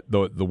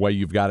the way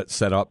you've got it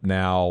set up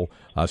now.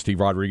 Steve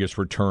Rodriguez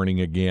returning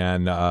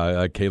again.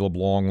 Caleb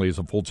Longley is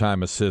a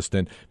full-time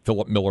assistant.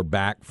 Philip Miller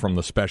back from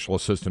the special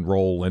assistant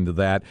role into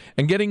that.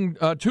 And getting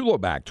Tulo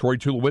back. Troy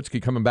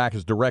Tulowitzki coming back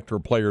as director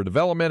of player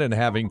development, and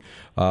having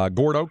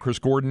Chris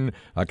Gordon,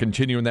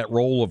 continuing that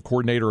role of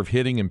coordinator of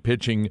hitting and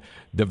pitching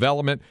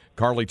development.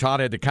 Carly Todd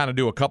had to kind of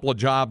do a couple of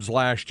jobs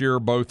last year,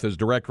 both as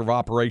director of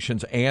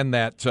operations and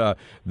that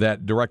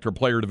director of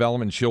player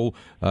development. She'll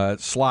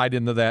slide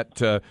into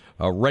that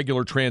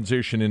regular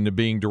transition into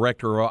being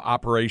director of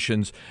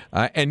operations.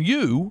 And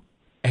you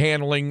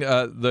handling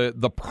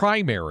the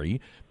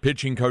primary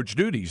pitching coach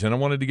duties. And I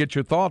wanted to get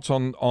your thoughts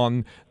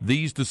on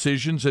these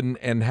decisions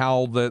and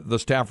how the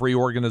staff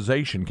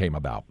reorganization came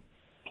about.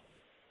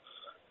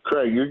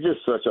 Craig, you're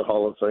just such a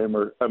Hall of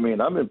Famer. I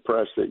mean, I'm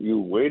impressed that you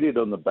waited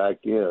on the back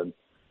end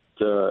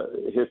to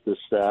hit the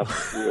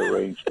staff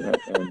rearrangement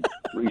and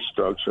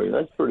restructuring.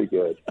 That's pretty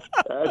good.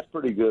 That's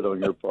pretty good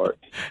on your part.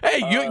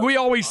 Hey, we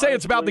always say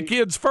it's about the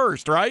kids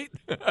first, right?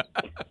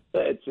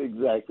 That's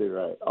exactly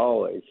right.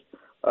 Always.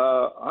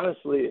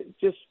 Honestly,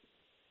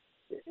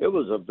 it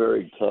was a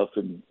very tough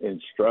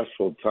and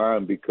stressful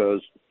time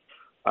because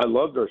I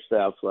loved our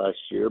staff last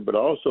year, but I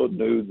also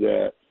knew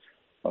that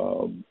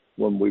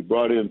when we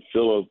brought in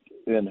Philip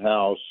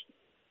in-house,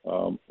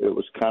 it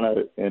was kind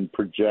of in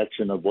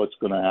projection of what's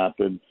going to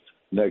happen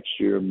next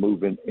year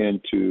moving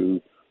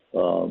into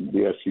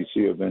the SEC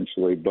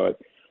eventually. But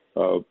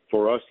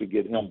for us to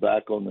get him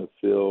back on the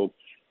field,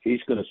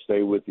 he's going to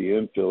stay with the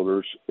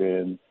infielders.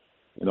 And,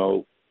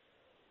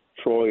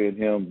 Troy and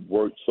him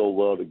worked so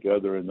well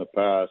together in the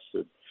past.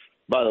 And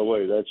by the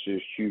way, that's just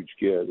a huge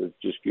get. It's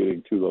just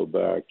getting Tulo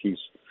back. He's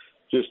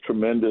just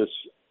tremendous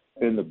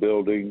in the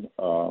building,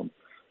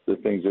 the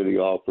things that he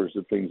offers,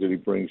 the things that he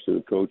brings to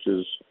the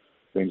coaches,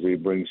 things that he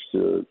brings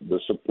to the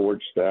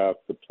support staff,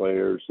 the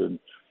players, and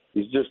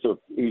he's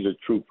a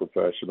true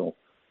professional,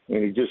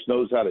 and he just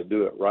knows how to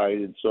do it right.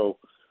 And so,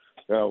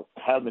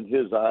 having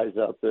his eyes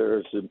out there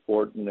is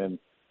important and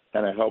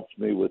kind of helps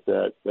me with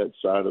that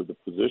side of the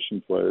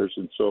position players.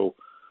 And so,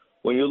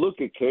 when you look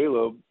at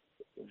Caleb,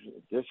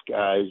 this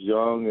guy is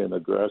young and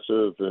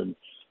aggressive, and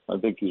I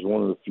think he's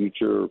one of the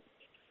future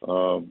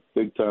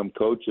big-time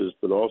coaches,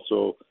 but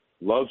also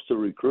loves to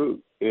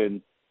recruit.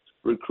 And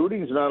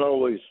recruiting is not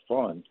always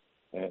fun.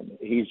 And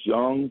he's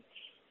young,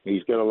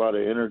 he's got a lot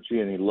of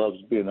energy, and he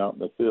loves being out in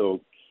the field.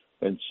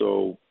 And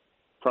so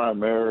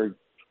primarily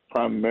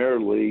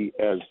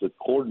as the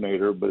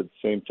coordinator, but at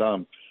the same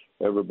time,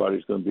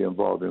 everybody's going to be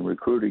involved in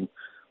recruiting.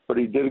 But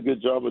he did a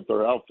good job with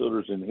our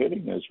outfielders in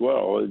hitting as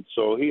well. And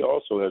so he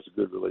also has a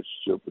good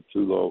relationship with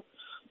Tulo.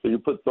 So you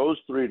put those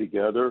three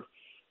together.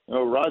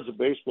 Rod's a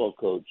baseball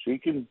coach. He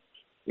can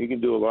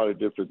do a lot of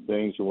different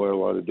things and wear a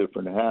lot of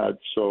different hats.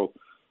 So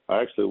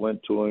I actually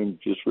went to him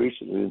just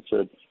recently and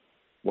said,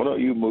 why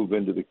don't you move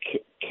into the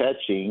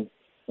catching,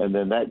 and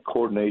then that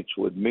coordinates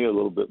with me a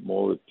little bit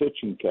more with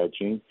pitching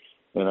catching,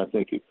 and I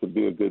think it could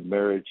be a good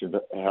marriage and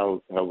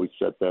how we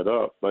set that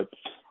up. But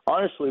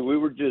honestly, we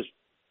were just,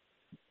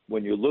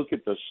 when you look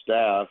at the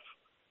staff,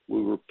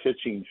 we were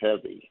pitching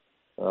heavy.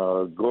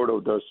 Gordo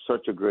does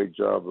such a great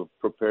job of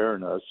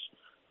preparing us.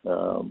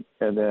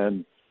 And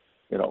then,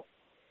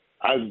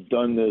 I've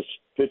done this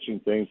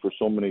pitching thing for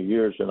so many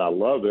years, and I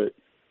love it.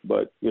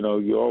 But,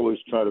 you always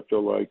try to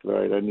feel like,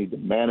 right, I need to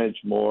manage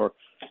more.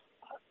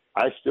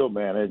 I still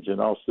manage,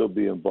 and I'll still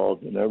be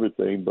involved in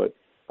everything. But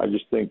I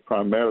just think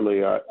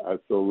primarily I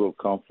feel real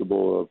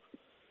comfortable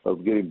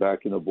of getting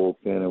back in the bullpen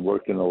and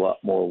working a lot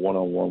more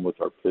one-on-one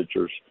with our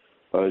pitchers.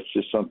 It's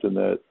just something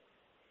that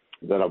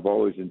I've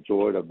always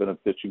enjoyed. I've been a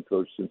pitching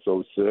coach since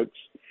 2006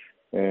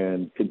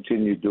 and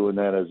continued doing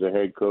that as a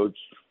head coach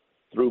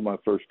through my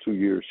first 2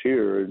 years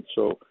here. And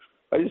so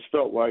I just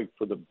felt like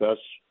for the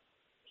best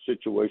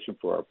situation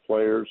for our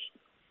players,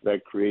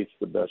 that creates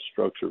the best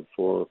structure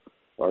for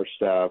our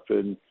staff.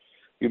 And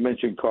you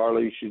mentioned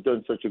Carly. She's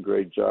done such a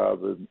great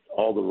job in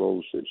all the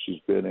roles that she's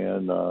been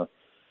in.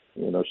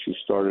 She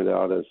started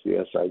out as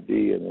the SID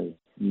and then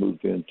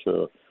moved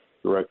into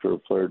director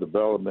of player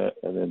development.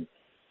 And then,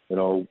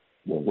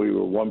 when we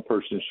were one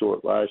person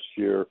short last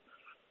year,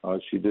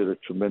 she did a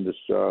tremendous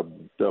job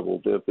double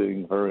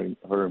dipping, her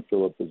and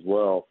Philip as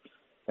well.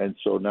 And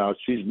so now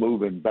she's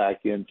moving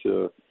back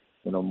into,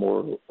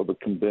 more of a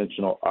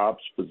conventional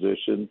ops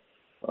position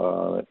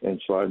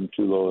and sliding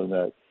Tulo in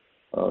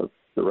that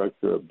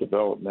director of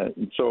development.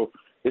 And so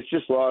it's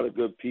just a lot of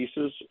good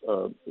pieces.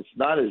 It's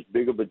not as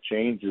big of a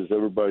change as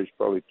everybody's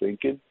probably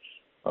thinking,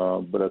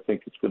 but I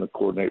think it's going to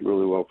coordinate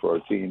really well for our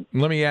team.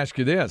 Let me ask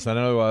you this. I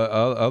know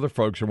other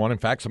folks are wanting. In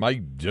fact,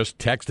 somebody just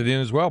texted in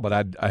as well, but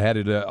I had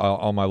it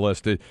on my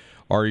list.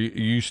 Are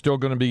you still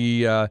going to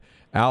be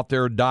out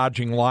there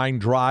dodging line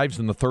drives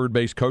in the third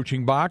base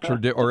coaching box,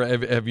 or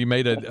have you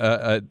made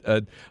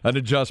an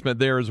adjustment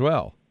there as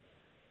well?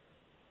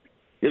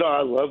 You know,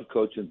 I love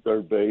coaching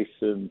third base,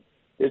 and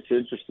it's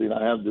interesting.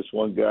 I have this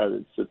one guy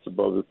that sits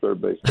above the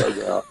third base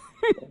dugout.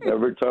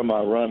 Every time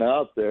I run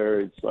out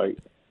there, it's like,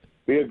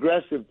 be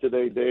aggressive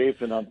today,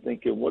 Dave. And I'm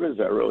thinking, what does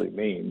that really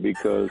mean?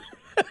 Because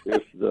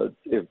if the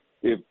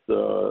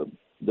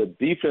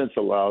defense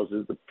allows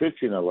it, the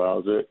pitching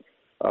allows it,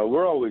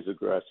 we're always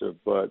aggressive.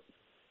 But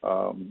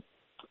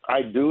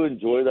I do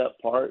enjoy that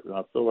part, and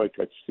I feel like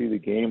I see the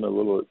game a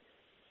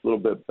little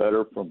bit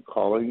better from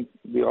calling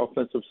the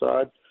offensive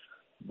side.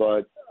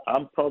 But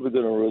I'm probably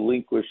going to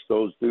relinquish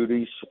those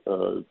duties,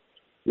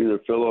 either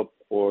Philip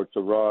or to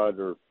Rod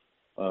or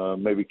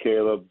maybe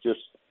Caleb.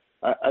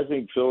 I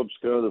think Philip's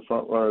kind of the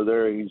front runner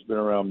there. He's been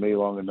around me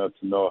long enough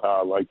to know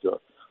how I like to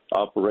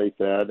operate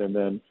that. And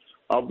then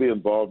I'll be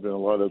involved in a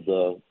lot of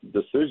the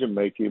decision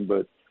making,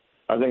 but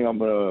I think I'm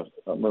gonna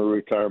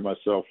retire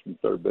myself from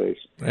third base.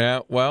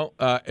 Yeah, well,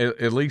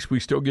 at least we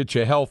still get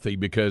you healthy,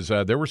 because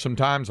there were some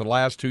times the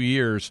last 2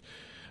 years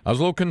I was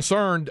a little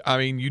concerned. I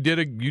mean, you did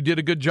a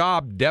good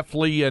job,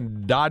 deftly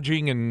and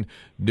dodging and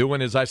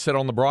doing, as I said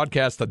on the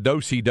broadcast, the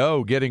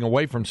do-si-do, getting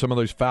away from some of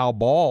those foul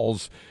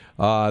balls.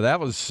 That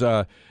was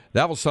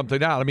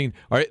something out. I mean,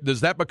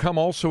 does that become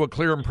also a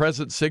clear and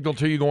present signal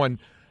to you, going,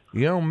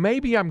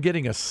 maybe I'm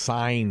getting a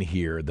sign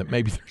here that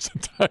maybe there's a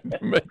time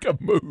to make a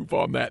move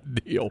on that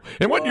deal?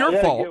 It wasn't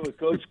your fault.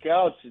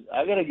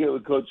 I got to get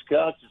with Coach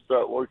Couch and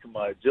start working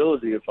my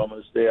agility if I'm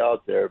going to stay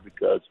out there,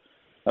 because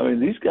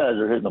these guys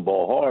are hitting the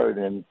ball hard,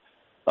 and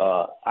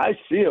I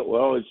see it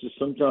well. It's just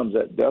sometimes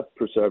that depth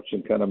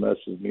perception kind of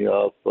messes me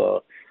up.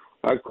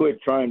 I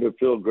quit trying to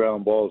field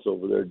ground balls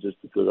over there just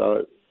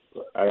because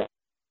I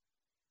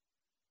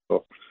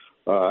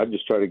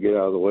just try to get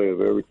out of the way of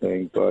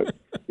everything. But,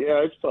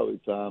 yeah, it's probably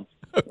time.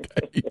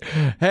 Okay.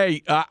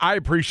 Hey, I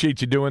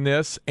appreciate you doing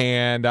this,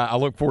 and I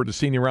look forward to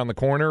seeing you around the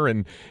corner,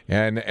 and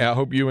I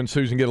hope you and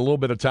Susan get a little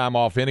bit of time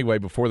off anyway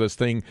before this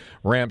thing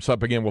ramps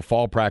up again with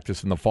fall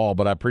practice in the fall.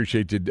 But I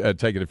appreciate you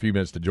taking a few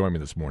minutes to join me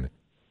this morning.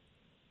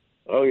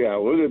 Oh, yeah,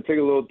 we're going to take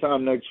a little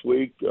time next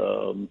week,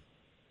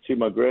 see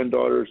my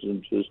granddaughters,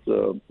 and just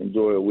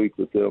enjoy a week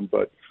with them.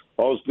 But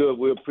all's good.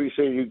 We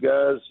appreciate you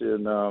guys,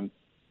 and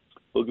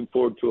looking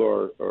forward to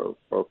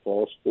our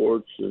fall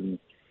sports and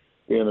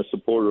being a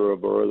supporter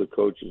of our other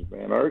coaches,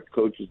 man. Our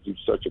coaches do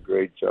such a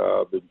great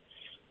job, and,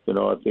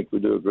 I think we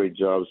do a great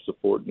job of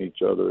supporting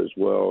each other as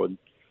well. And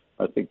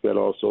I think that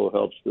also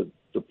helps the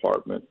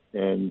department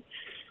and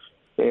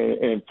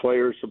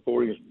players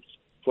supporting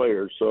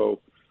players. So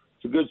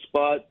it's a good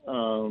spot.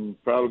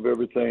 Proud of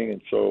everything,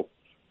 and so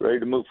ready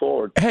to move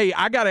forward. Hey,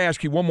 I got to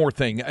ask you one more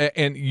thing.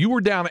 And you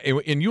were down,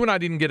 and you and I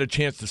didn't get a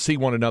chance to see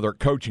one another at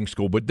coaching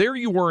school, but there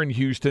you were in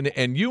Houston,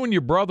 and you and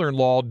your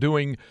brother-in-law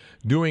doing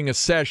a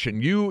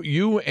session.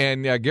 You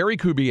and Gary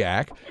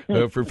Kubiak,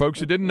 for folks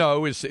who didn't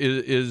know, is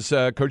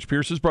Coach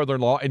Pierce's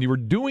brother-in-law, and you were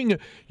doing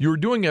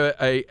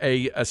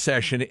a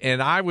session,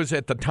 and I was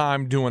at the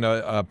time doing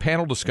a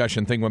panel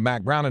discussion thing with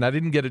Mac Brown, and I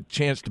didn't get a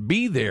chance to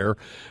be there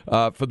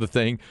for the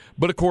thing.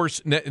 But of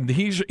course,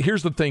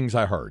 here's the things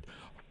I heard.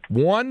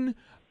 One,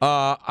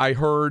 I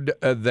heard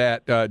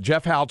that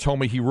Jeff Howe told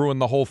me he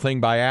ruined the whole thing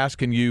by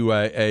asking you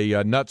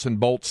a nuts and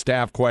bolts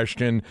staff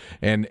question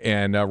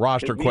and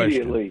roster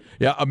question.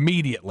 Yeah,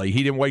 immediately.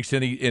 He didn't waste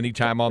any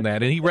time on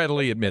that, and he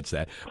readily admits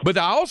that. But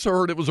I also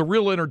heard it was a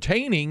real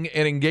entertaining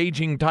and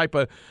engaging type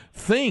of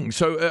thing.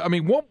 So,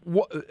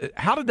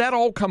 how did that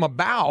all come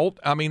about?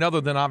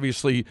 Other than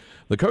obviously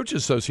the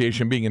Coaches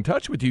Association being in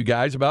touch with you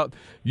guys about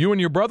you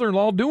and your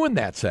brother-in-law doing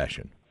that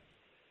session.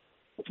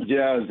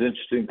 Yeah, it was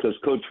interesting because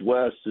Coach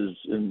West is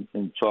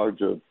in charge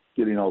of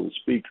getting all the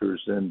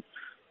speakers, and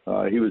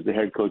he was the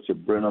head coach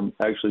at Brenham.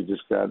 Actually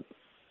just got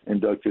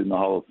inducted in the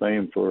Hall of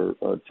Fame for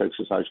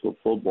Texas high school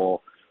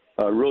football.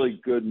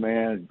 Really good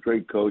man,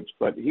 great coach,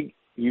 but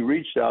he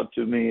reached out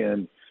to me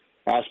and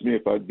asked me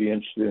if I'd be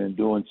interested in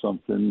doing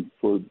something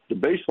for the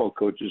baseball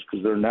coaches,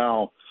 because they're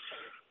now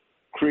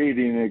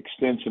creating an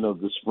extension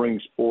of the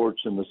spring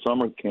sports in the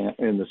summer camp,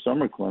 in the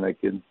summer clinic.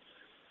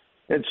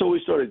 And so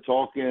we started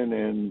talking,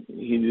 and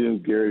he knew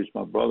Gary's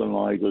my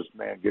brother-in-law. He goes,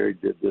 man, Gary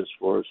did this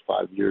for us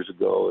 5 years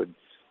ago, and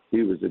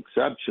he was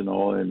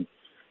exceptional. And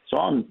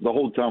so the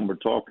whole time we're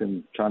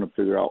talking, trying to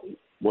figure out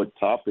what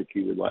topic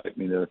he would like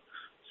me to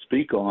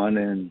speak on.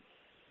 And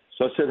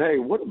so I said, hey,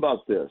 what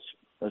about this?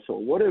 I said,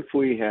 what if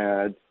we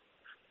had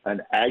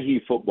an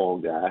Aggie football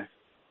guy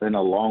and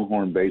a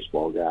Longhorn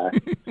baseball guy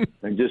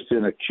and just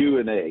in a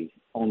Q&A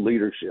on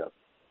leadership?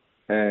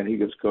 And he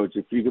goes, Coach,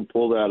 if you can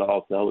pull that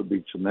off, that would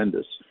be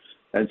tremendous.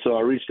 And so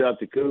I reached out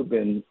to Coop,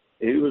 and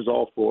he was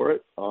all for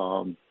it.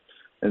 And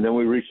then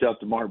we reached out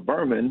to Mark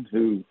Berman,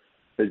 who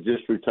has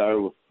just retired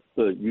with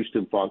the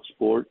Houston Fox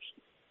Sports.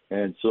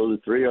 And so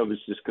the three of us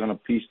just kind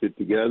of pieced it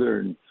together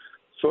and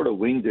sort of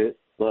winged it.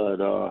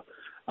 But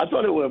I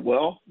thought it went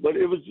well, but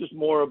it was just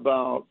more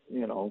about,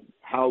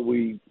 how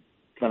we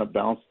kind of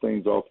bounce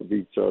things off of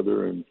each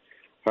other and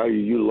how you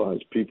utilize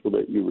people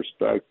that you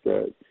respect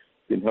that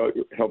can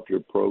help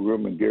your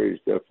program. And Gary's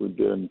definitely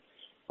been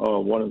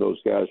one of those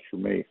guys for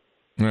me.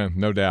 Yeah,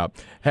 no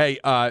doubt. Hey,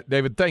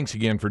 David, thanks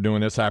again for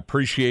doing this. I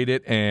appreciate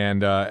it,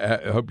 and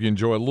I hope you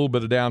enjoy a little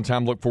bit of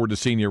downtime. Look forward to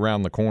seeing you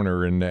around the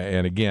corner. And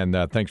again,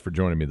 thanks for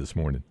joining me this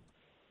morning.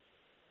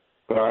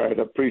 All right,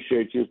 I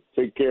appreciate you.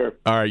 Take care.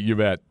 All right, you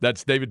bet.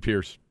 That's David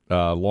Pierce,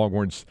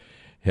 Longhorns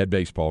head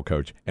baseball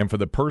coach. And for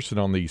the person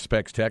on the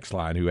Specs text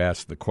line who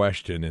asked the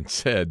question and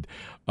said,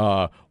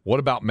 what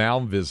about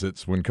mound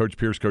visits when Coach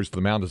Pierce goes to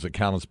the mound? Does it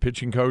count as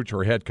pitching coach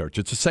or head coach?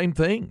 It's the same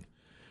thing.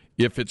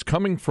 If it's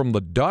coming from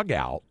the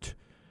dugout,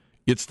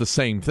 it's the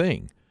same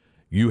thing.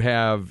 You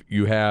have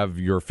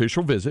your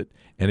official visit,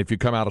 and if you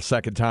come out a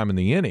second time in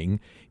the inning,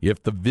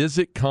 if the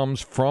visit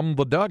comes from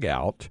the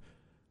dugout,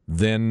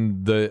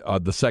 then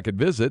the second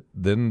visit,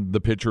 then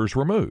the pitcher is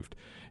removed.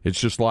 It's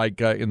just like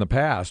in the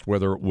past,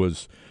 whether it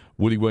was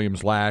Woody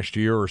Williams last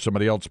year or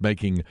somebody else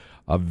making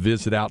a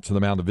visit out to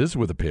the mound to visit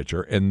with a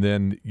pitcher, and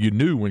then you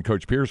knew when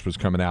Coach Pierce was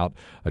coming out,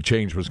 a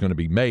change was going to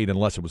be made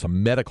unless it was a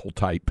medical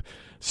type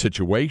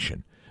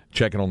situation,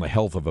 checking on the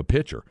health of a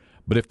pitcher.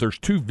 But if there's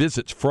two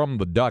visits from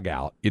the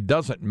dugout, it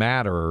doesn't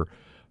matter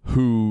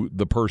who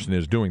the person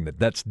is doing that.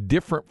 That's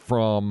different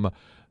from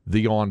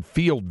the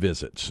on-field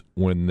visits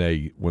when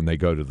they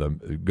go to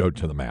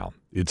the mound.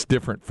 It's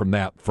different from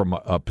that from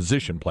a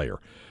position player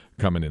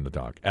coming in the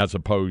dugout as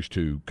opposed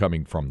to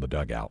coming from the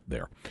dugout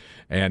there.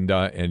 And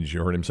as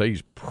you heard him say,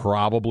 he's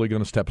probably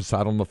going to step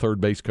aside on the third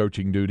base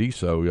coaching duty.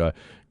 So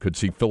could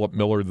see Philip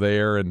Miller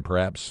there and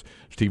perhaps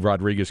Steve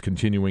Rodriguez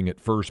continuing at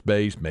first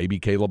base. Maybe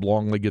Caleb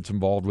Longley gets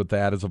involved with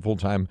that as a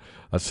full-time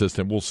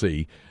assistant. We'll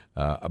see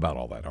about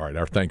all that. All right,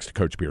 our thanks to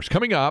Coach Pierce.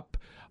 Coming up,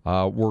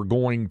 we're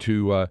going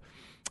to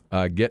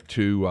get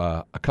to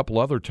a couple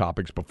other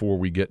topics before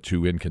we get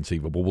to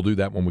Inconceivable. We'll do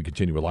that when we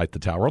continue with Light the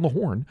Tower on the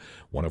Horn,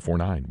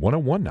 104.9, 101.9,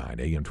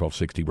 AM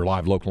 1260. We're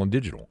live, local, and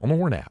digital on the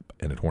Horn app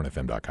and at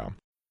hornfm.com.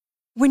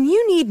 When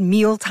you need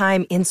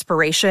mealtime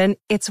inspiration,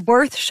 it's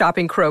worth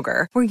shopping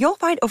Kroger, where you'll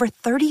find over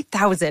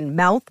 30,000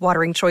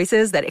 mouth-watering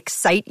choices that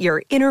excite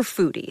your inner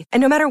foodie. And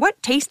no matter what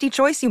tasty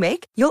choice you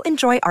make, you'll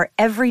enjoy our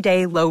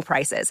everyday low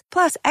prices,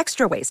 plus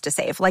extra ways to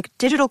save, like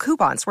digital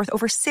coupons worth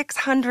over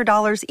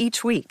 $600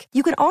 each week.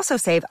 You can also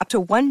save up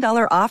to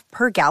 $1 off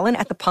per gallon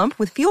at the pump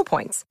with fuel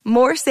points.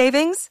 More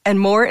savings and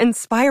more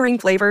inspiring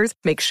flavors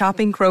make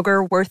shopping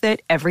Kroger worth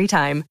it every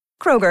time.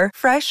 Kroger,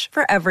 fresh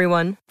for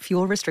everyone.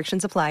 Fuel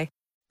restrictions apply.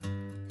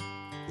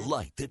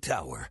 Light the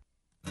Tower.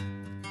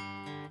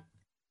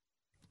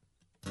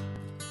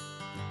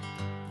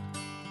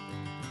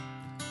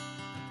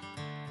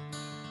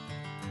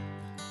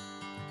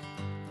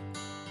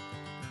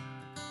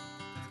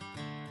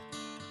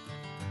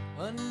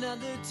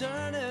 Another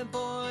turning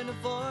point, a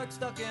fork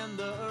stuck in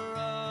the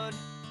road.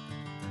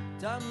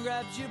 Time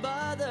grabs you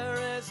by the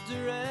wrist,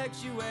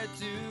 directs you where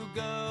to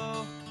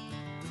go.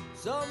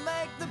 So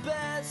make the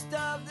best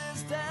of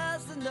this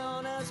test and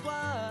don't ask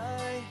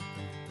why.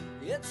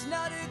 It's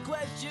not a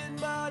question,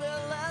 but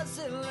a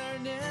lesson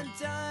learned in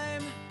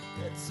time.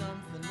 It's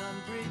something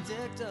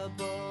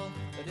unpredictable,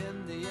 but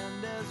in the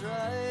end is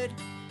right.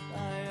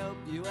 I hope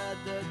you had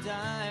the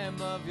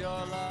time of your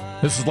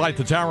life. This is Light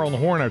the Tower on the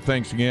Horn. Our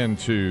thanks again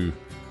to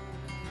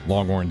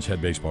Longhorns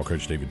head baseball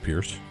coach David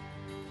Pierce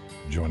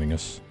joining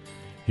us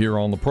here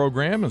on the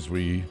program as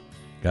we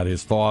got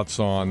his thoughts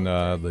on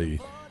the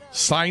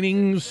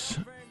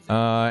signings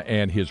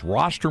and his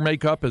roster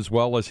makeup as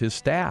well as his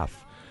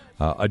staff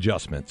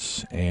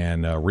adjustments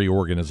and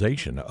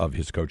reorganization of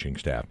his coaching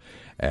staff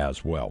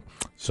as well.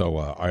 So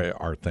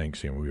our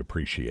thanks, and we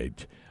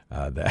appreciate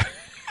that.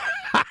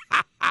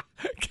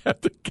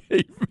 Captain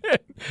Caveman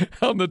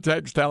on the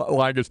text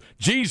line goes,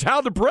 geez,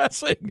 how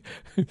depressing.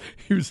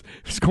 he was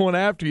going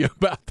after you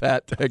about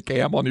that,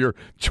 Cam, on your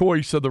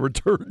choice of the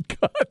return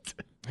cut.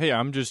 Hey,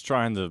 I'm just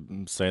trying to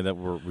say that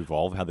we've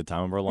all had the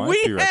time of our life.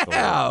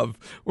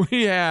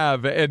 We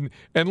have, and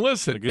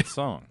listen, it's a good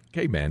song.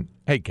 Okay, man.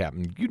 Hey,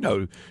 Captain. You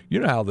know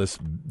how this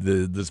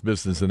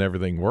business and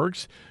everything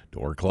works.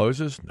 Door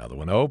closes, another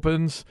one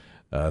opens.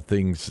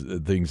 Things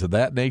of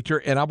that nature.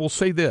 And I will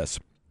say this: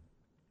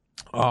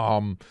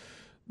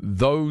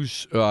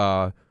 those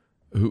who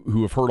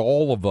have heard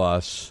all of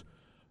us,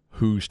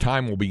 whose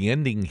time will be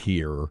ending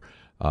here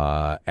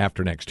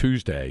after next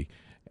Tuesday.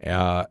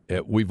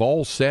 We've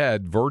all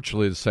said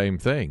virtually the same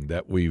thing,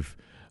 that we've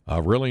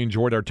really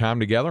enjoyed our time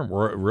together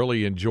and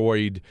really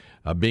enjoyed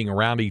being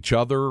around each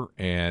other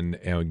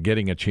and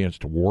getting a chance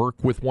to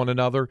work with one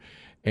another.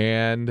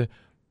 And,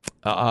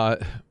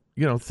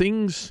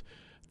 things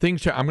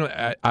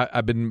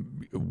I've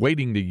been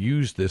waiting to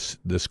use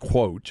this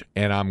quote,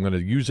 and I'm going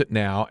to use it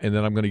now, and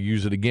then I'm going to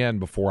use it again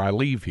before I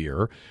leave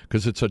here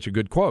because it's such a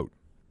good quote.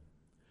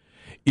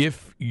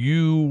 If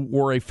you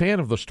were a fan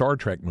of the Star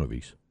Trek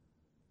movies,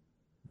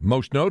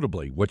 most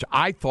notably, which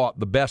I thought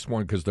the best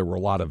one, because there were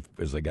a lot of,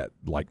 as they got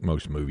like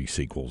most movie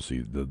sequels,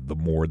 the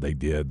more they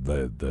did,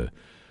 the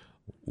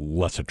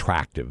less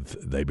attractive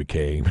they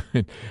became.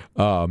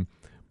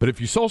 But if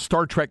you saw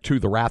Star Trek II,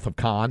 The Wrath of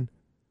Khan,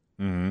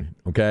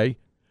 okay,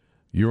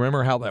 you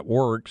remember how that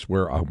works,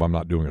 where I hope I'm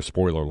not doing a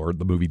spoiler alert.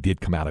 The movie did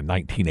come out in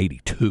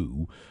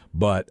 1982,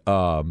 but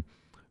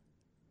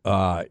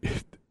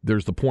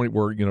there's the point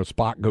where,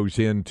 Spock goes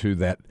into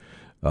that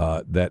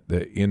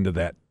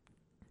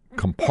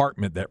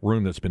compartment, that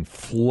room that's been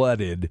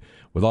flooded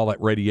with all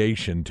that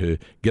radiation to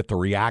get the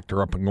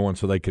reactor up and going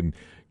so they can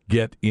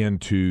get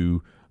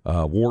into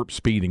warp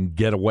speed and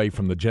get away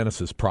from the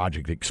Genesis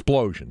Project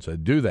explosion. So they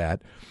do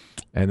that,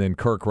 and then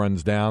Kirk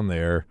runs down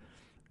there,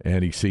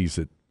 and he sees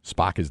that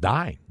Spock is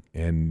dying,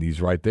 and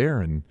he's right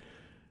there, and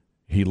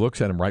he looks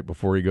at him right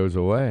before he goes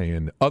away,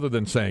 and other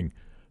than saying,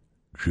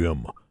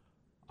 "Jim,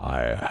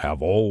 I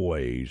have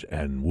always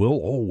and will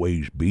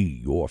always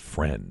be your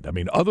friend." I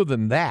mean, other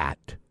than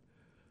that,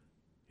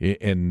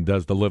 and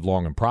does the live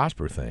long and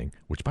prosper thing,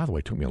 which, by the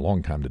way, took me a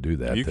long time to do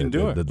that. You can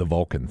do it. The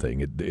Vulcan thing.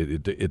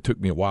 It took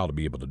me a while to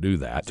be able to do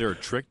that. Is there a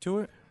trick to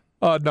it?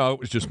 No, it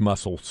was just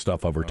muscle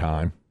stuff over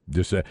time.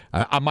 Just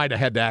I might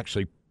have had to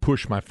actually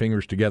push my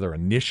fingers together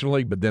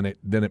initially, but then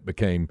it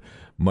became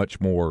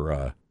much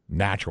more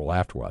natural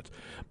afterwards.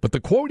 But the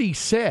quote he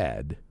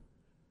said,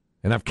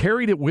 and I've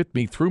carried it with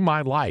me through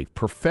my life,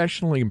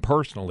 professionally and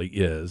personally,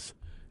 is,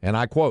 and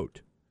I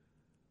quote,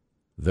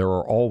 "There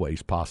are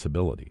always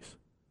possibilities."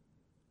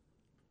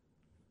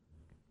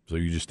 So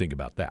you just think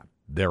about that.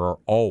 There are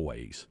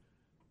always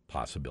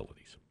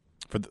possibilities.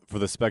 For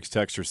the Specs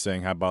texter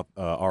saying, how about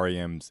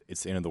REM's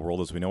 "It's the End of the World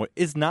as We Know It"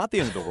 is not the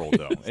end of the world,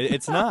 though.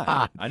 It's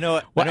not. I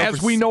know. Well,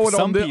 as we know it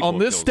on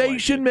this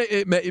station,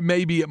 like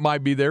maybe it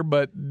might be there,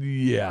 but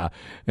yeah.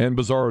 And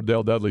Bizarro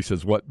Dale Dudley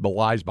says, what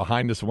lies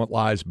behind us and what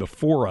lies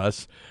before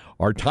us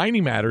are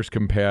tiny matters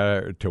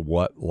compared to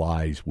what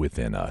lies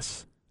within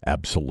us.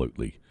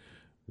 Absolutely.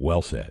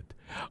 Well said.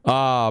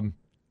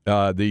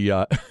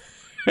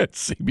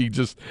 CB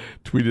just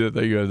tweeted a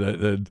thing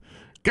that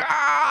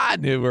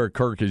God, where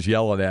Kirk is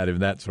yelling at him,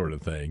 that sort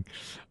of thing.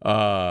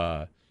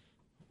 Where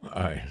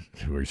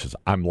he says,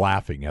 "I'm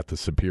laughing at the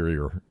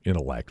superior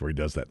intellect," where he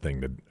does that thing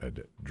to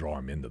draw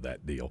him into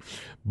that deal.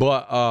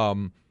 But,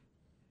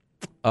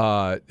 like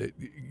I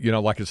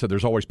said,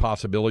 there's always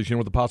possibilities. You know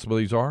what the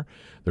possibilities are?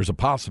 There's a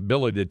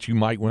possibility that you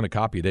might win a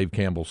copy of Dave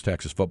Campbell's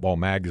Texas Football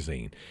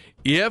Magazine.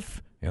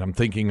 If, and I'm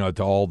thinking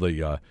to all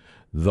the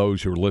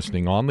those who are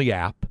listening on the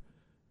app,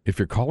 if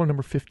you're caller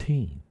number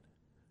 15,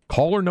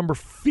 caller number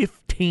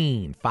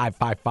 15,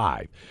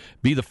 555.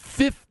 Be the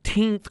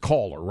 15th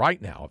caller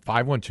right now at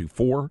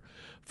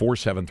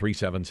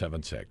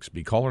 512-447-3776.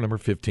 Be caller number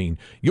 15.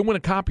 You'll win a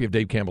copy of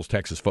Dave Campbell's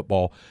Texas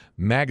Football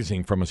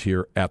Magazine from us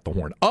here at The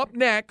Horn. Up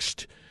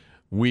next,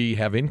 we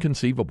have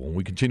Inconceivable.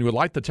 We continue with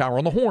Light the Tower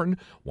on The Horn,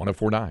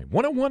 104.9,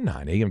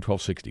 101.9, AM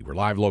 1260. We're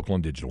live, local,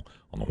 and digital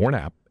on the Horn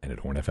app and at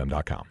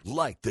hornfm.com.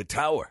 Light the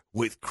Tower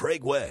with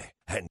Craig Way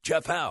and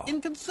Jeff Howe.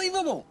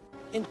 Inconceivable.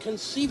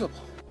 Inconceivable.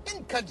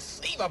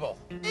 Inconceivable!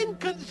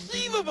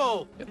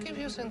 Inconceivable! You keep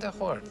using the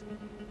word.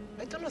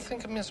 I don't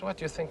think it means what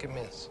you think it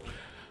means.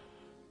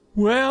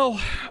 Well,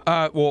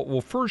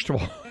 first of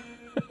all,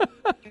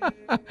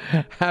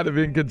 out of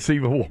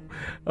Inconceivable,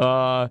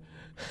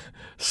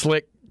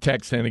 Slick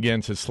texts in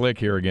again, says Slick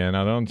here again.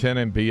 I don't intend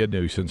to be a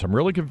nuisance. I'm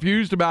really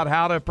confused about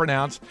how to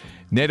pronounce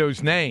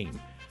Neto's name.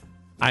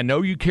 I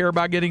know you care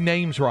about getting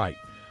names right.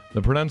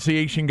 The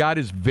pronunciation guide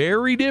is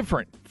very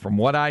different from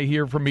what I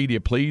hear from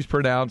media. Please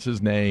pronounce his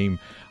name.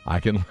 I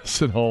can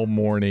listen all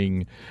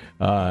morning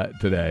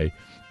today.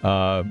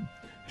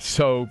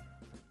 So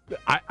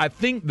I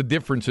think the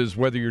difference is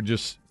whether you're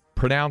just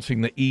pronouncing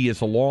the E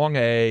as a long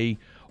A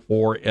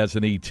or as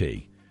an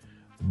E-T.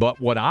 But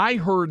what I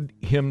heard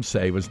him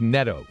say was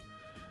Neto.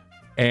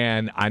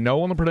 And I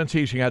know on the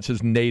pronunciation guide it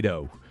says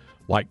NATO,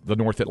 like the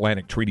North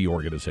Atlantic Treaty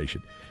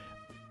Organization.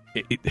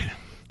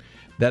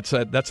 That's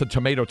a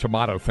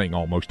tomato thing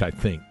almost, I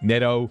think.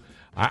 Neto,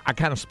 I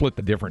kind of split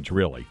the difference,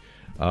 really.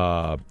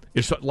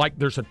 It's like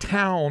there's a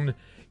town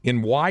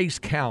in Wise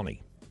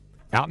County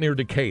out near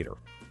Decatur.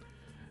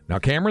 Now,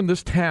 Cameron,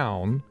 this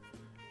town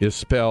is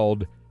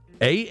spelled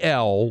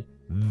A-L-V-O-R-D.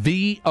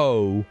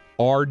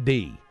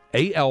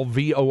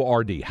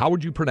 A-L-V-O-R-D. How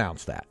would you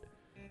pronounce that?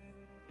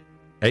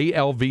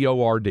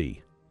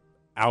 A-L-V-O-R-D.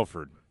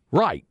 Alfred.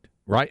 Right.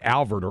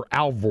 Alvord or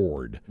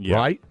Alvord, yeah.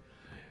 Right?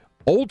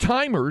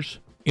 Old-timers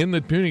in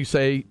the community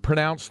say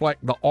pronounce like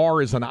the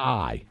R is an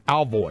I.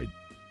 Alvoid.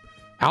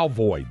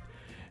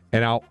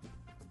 And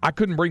I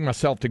couldn't bring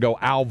myself to go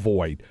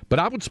Alvoid, but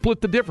I would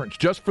split the difference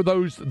just for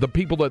the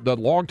people that the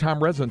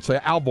longtime residents say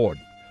Alvoid,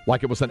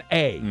 like it was an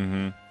A.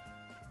 Mm-hmm.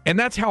 And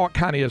that's how it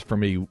kind of is for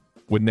me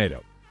with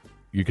NATO.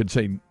 You could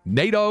say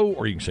NATO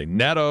or you can say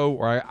Neto,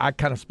 or I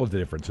kind of split the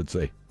difference and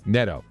say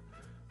Neto.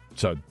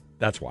 So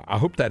that's why. I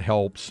hope that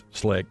helps,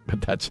 Slick.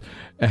 But that's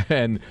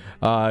and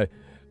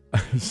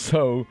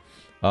so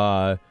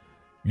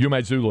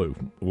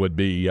Umezulu would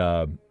be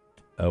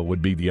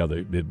the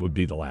other. It would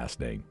be the last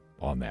name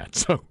on that.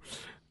 So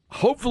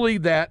hopefully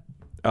that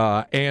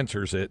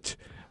answers it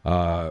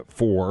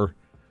for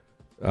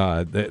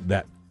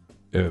that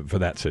for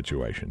that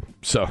situation.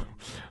 So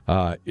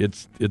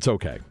it's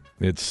okay.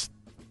 It's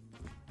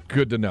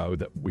good to know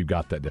that we've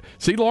got that.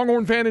 See,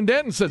 Longhorn fan in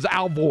Denton says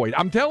Al Void.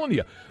 I'm telling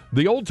you,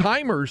 the old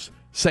timers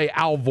say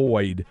Al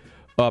Void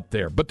up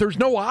there, but there's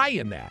no I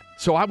in that.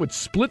 So I would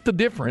split the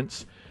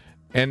difference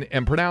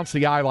and pronounce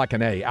the I like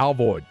an A, Al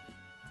Void.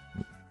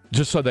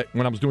 Just so that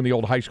when I was doing the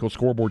old high school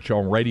scoreboard show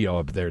on radio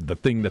up there, the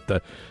thing that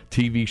the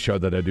TV show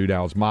that I do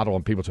now is model,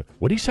 and people say,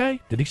 what did he say?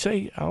 Did he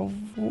say Al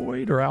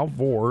Void or Al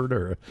Vord?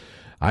 Or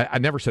I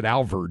never said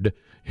Alvord.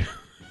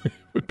 It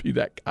would be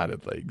that kind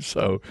of thing.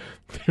 So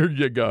there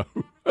you go.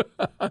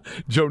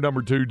 Joe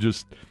number 2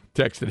 just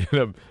texted in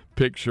a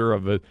picture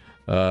of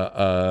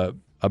a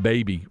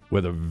baby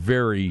with a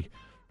very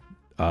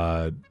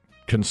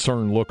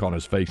concerned look on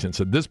his face and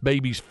said, this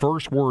baby's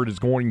first word is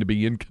going to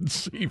be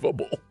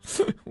inconceivable.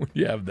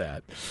 We have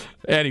that.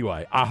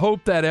 Anyway, I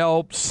hope that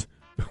helps.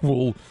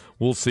 We'll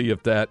see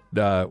if that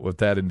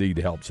indeed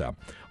helps out.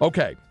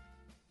 Okay.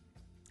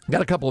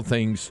 Got a couple of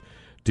things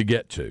to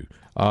get to.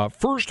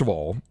 First of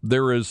all,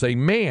 there is a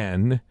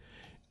man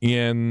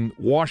in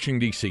Washington,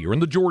 D.C., or in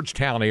the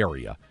Georgetown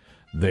area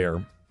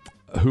there,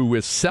 who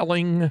is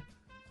selling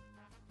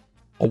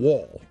a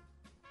wall,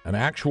 an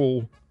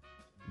actual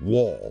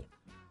wall,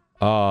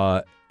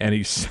 and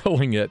he's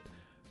selling it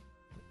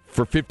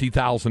for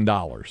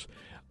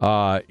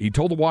 $50,000. He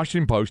told the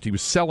Washington Post he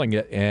was selling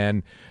it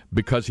and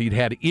because he'd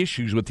had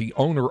issues with the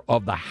owner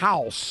of the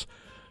house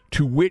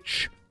to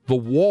which the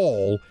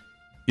wall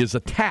is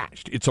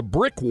attached. It's a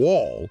brick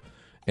wall,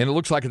 and it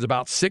looks like it's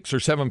about 6 or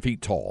 7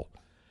 feet tall,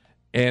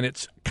 and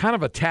it's kind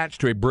of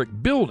attached to a brick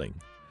building.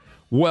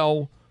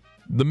 Well,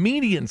 the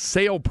median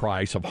sale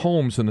price of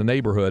homes in the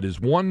neighborhood is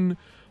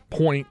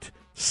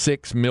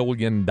 $1.6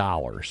 million.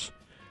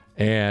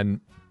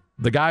 And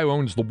the guy who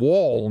owns the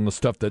wall and the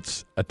stuff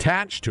that's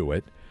attached to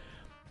it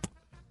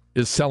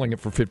is selling it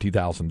for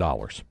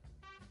 $50,000.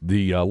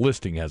 The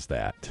listing has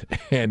that.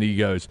 And he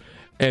goes,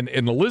 and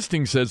the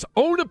listing says,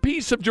 own a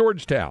piece of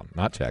Georgetown,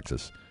 not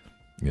Texas,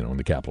 in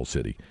the capital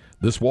city.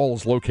 This wall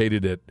is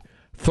located at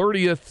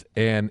 30th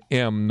and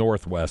M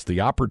Northwest. The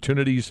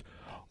opportunities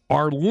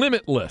are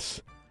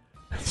limitless.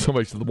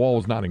 Somebody said the wall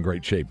is not in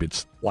great shape.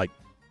 It's like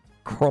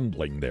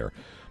crumbling there.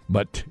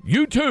 But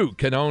you, too,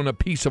 can own a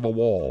piece of a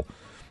wall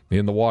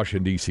in the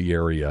Washington, D.C.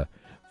 area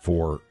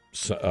for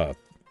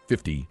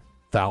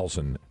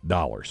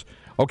 $50,000.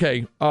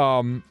 Okay,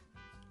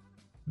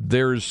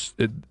 there's,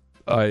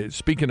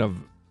 speaking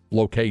of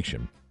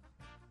location,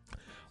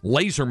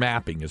 laser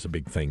mapping is a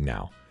big thing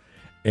now.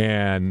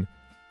 And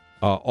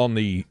on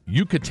the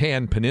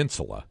Yucatan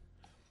Peninsula,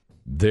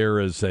 there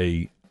is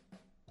a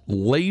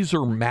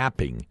laser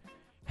mapping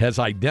has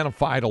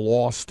identified a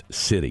lost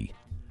city.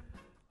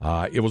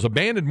 It was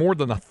abandoned more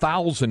than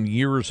 1,000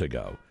 years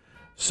ago.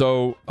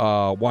 So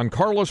Juan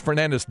Carlos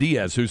Fernandez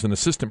Diaz, who's an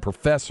assistant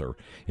professor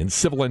in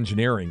civil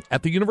engineering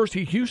at the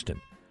University of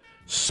Houston,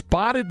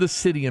 spotted the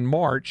city in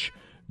March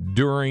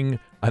during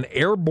an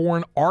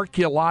airborne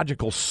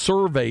archaeological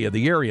survey of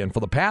the area. And for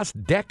the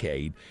past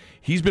decade,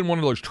 he's been one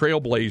of those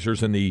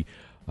trailblazers in the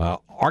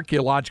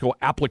archaeological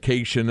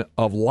application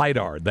of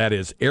LIDAR, that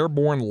is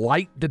airborne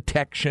light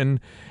detection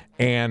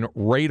and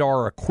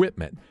radar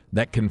equipment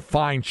that can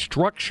find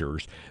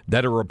structures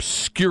that are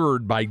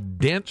obscured by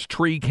dense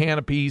tree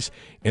canopies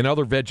and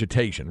other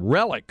vegetation,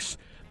 relics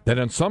that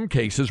in some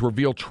cases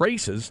reveal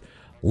traces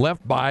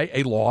left by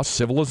a lost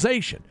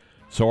civilization.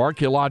 So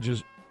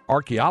archaeologists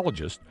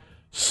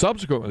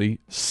subsequently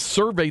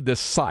surveyed this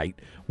site,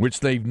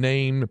 which they've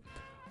named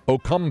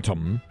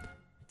Okumtum,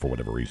 for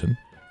whatever reason,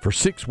 for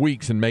 6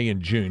 weeks in May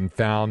and June,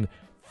 found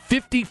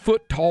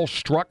 50-foot-tall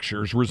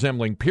structures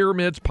resembling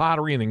pyramids,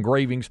 pottery, and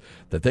engravings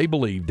that they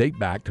believe date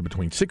back to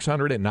between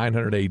 600 and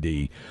 900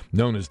 A.D.,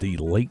 known as the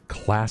Late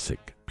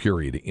Classic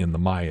period in the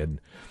Mayan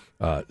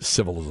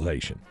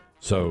civilization.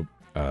 So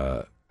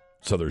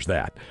there's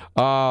that.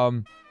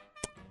 All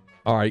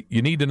right,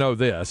 you need to know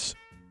this,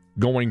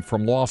 going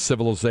from lost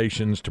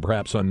civilizations to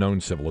perhaps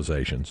unknown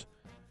civilizations.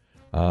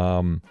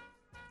 An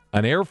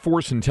Air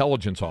Force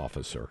intelligence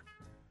officer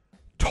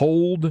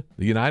told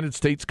the United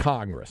States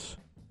Congress,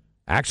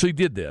 actually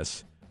did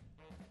this,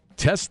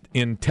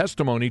 in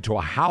testimony to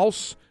a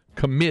House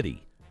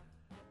committee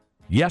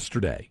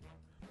yesterday.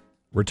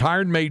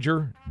 Retired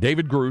Major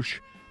David Grush,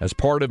 as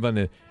part of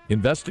an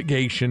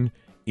investigation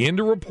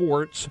into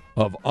reports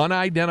of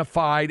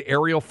unidentified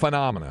aerial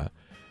phenomena,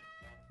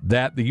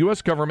 that the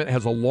U.S. government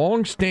has a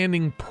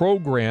long-standing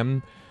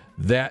program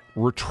that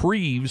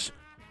retrieves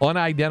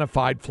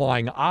unidentified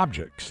flying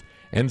objects,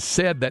 and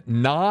said that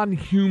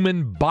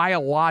non-human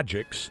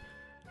biologics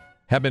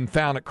have been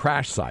found at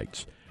crash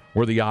sites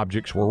where the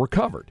objects were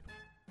recovered.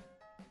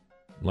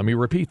 Let me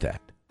repeat that.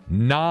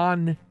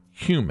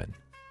 Non-human.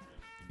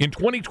 In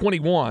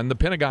 2021, the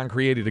Pentagon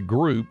created a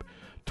group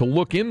to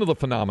look into the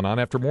phenomenon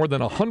after more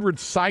than 100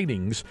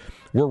 sightings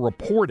were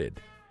reported.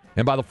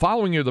 And by the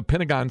following year, the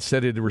Pentagon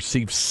said it had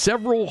received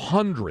several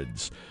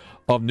hundreds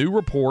of new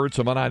reports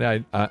of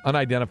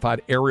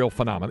unidentified aerial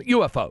phenomena,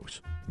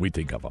 UFOs, we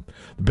think of them.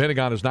 The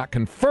Pentagon has not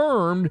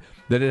confirmed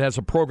that it has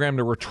a program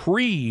to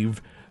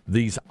retrieve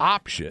these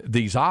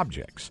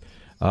objects.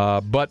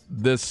 But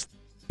this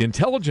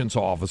intelligence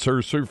officer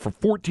who served for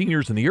 14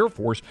 years in the Air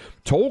Force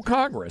told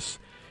Congress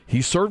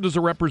he served as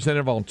a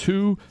representative on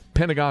 2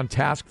 Pentagon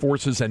task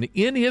forces, and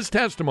in his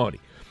testimony,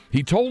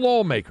 he told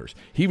lawmakers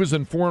he was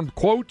informed,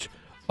 quote,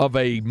 of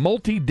a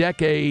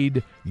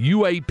multi-decade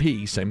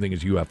UAP, same thing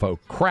as UFO,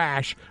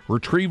 crash,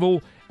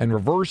 retrieval, and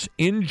reverse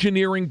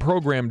engineering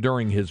program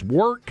during his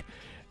work.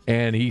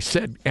 And he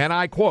said, and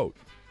I quote,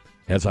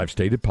 as I've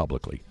stated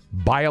publicly,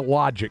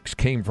 biologics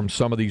came from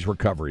some of these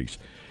recoveries.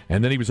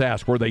 And then he was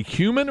asked, were they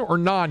human or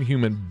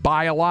non-human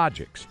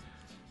biologics?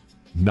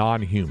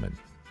 Non-human,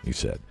 he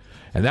said.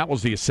 And that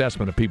was the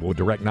assessment of people with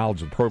direct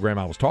knowledge of the program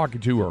I was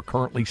talking to who are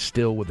currently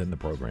still within the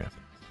program.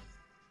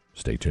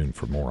 Stay tuned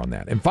for more on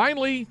that. And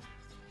finally,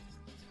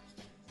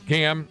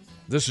 Cam,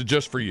 this is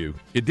just for you.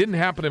 It didn't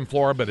happen in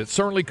Florida, but it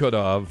certainly could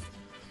have.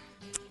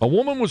 A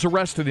woman was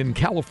arrested in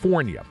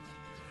California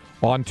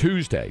on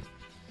Tuesday.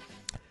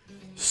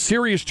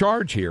 Serious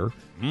charge here.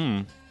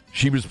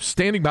 She was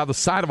standing by the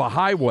side of a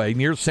highway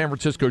near San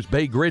Francisco's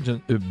Bay Bridge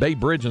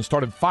and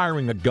started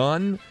firing a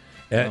gun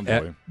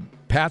at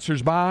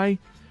passersby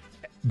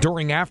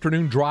during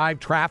afternoon drive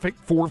traffic,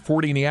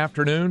 4:40 in the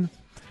afternoon.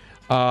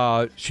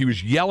 She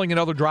was yelling at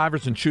other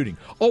drivers and shooting.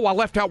 Oh, I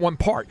left out one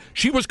part.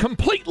 She was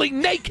completely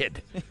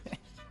naked.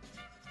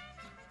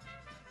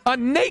 A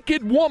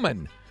naked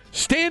woman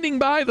standing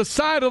by the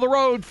side of the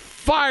road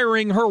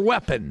firing her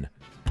weapon.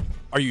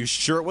 Are you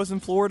sure it was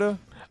in Florida?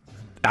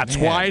 That's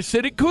why I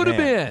said it could have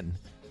been.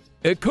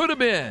 It could have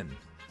been.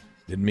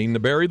 Didn't mean to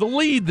bury the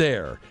lead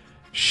there.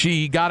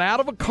 She got out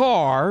of a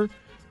car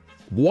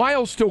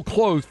while still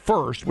clothed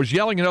first, was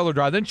yelling at other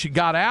drivers. Then she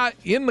got out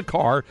in the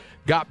car,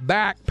 got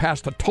back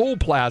past a toll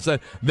plaza,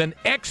 then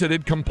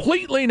exited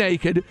completely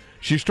naked.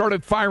 She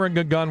started firing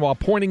a gun while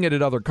pointing it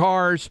at other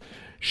cars.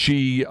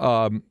 She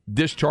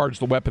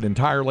discharged the weapon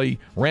entirely,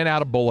 ran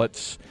out of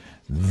bullets.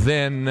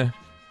 Then,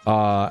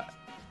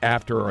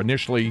 after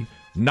initially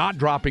not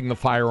dropping the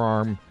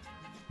firearm,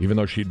 even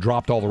though she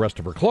dropped all the rest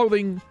of her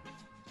clothing,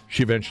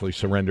 she eventually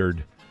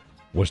surrendered,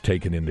 was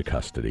taken into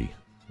custody,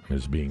 and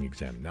is being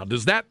examined. Now,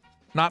 does that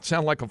not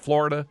sound like a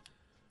Florida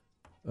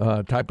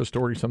type of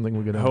story, something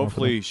we're going to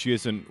Hopefully she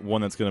isn't one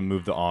that's going to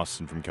move to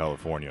Austin from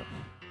California.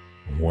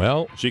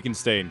 Well, she can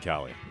stay in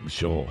Cali.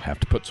 She'll have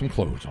to put some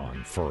clothes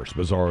on first.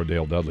 Bizarro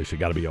Dale Dudley said,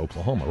 got to be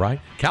Oklahoma, right?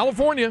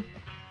 California,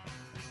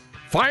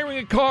 firing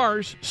at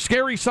cars,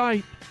 scary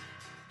sight.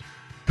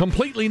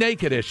 Completely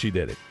naked as she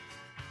did it.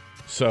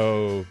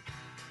 So,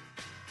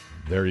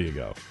 there you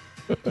go.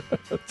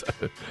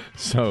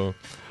 So,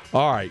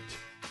 all right.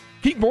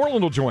 Keith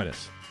Moreland will join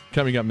us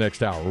coming up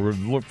next hour. We'll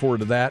look forward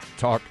to that.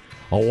 Talk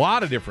a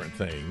lot of different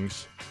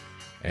things.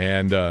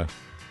 And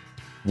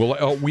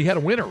we had a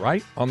winner,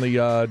 right, on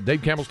the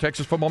Dave Campbell's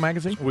Texas Football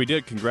Magazine? We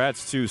did.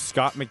 Congrats to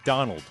Scott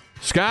McDonald.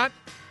 Scott,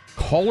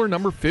 caller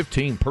number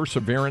 15.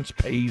 Perseverance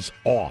pays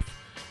off.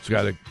 So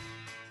got a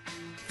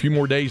few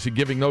more days of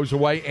giving those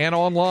away and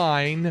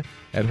online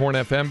at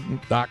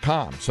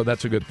hornfm.com. So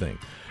that's a good thing.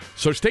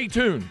 So stay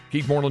tuned.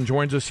 Keith Moreland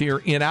joins us here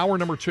in hour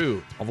number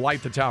 2 of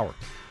Light the Tower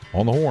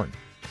on the Horn,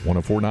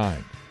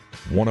 104.9,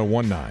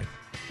 101.9,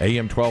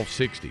 AM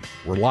 1260.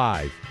 We're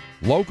live,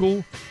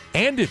 local,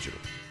 and digital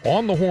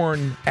on the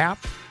Horn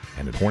app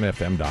and at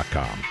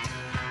hornfm.com.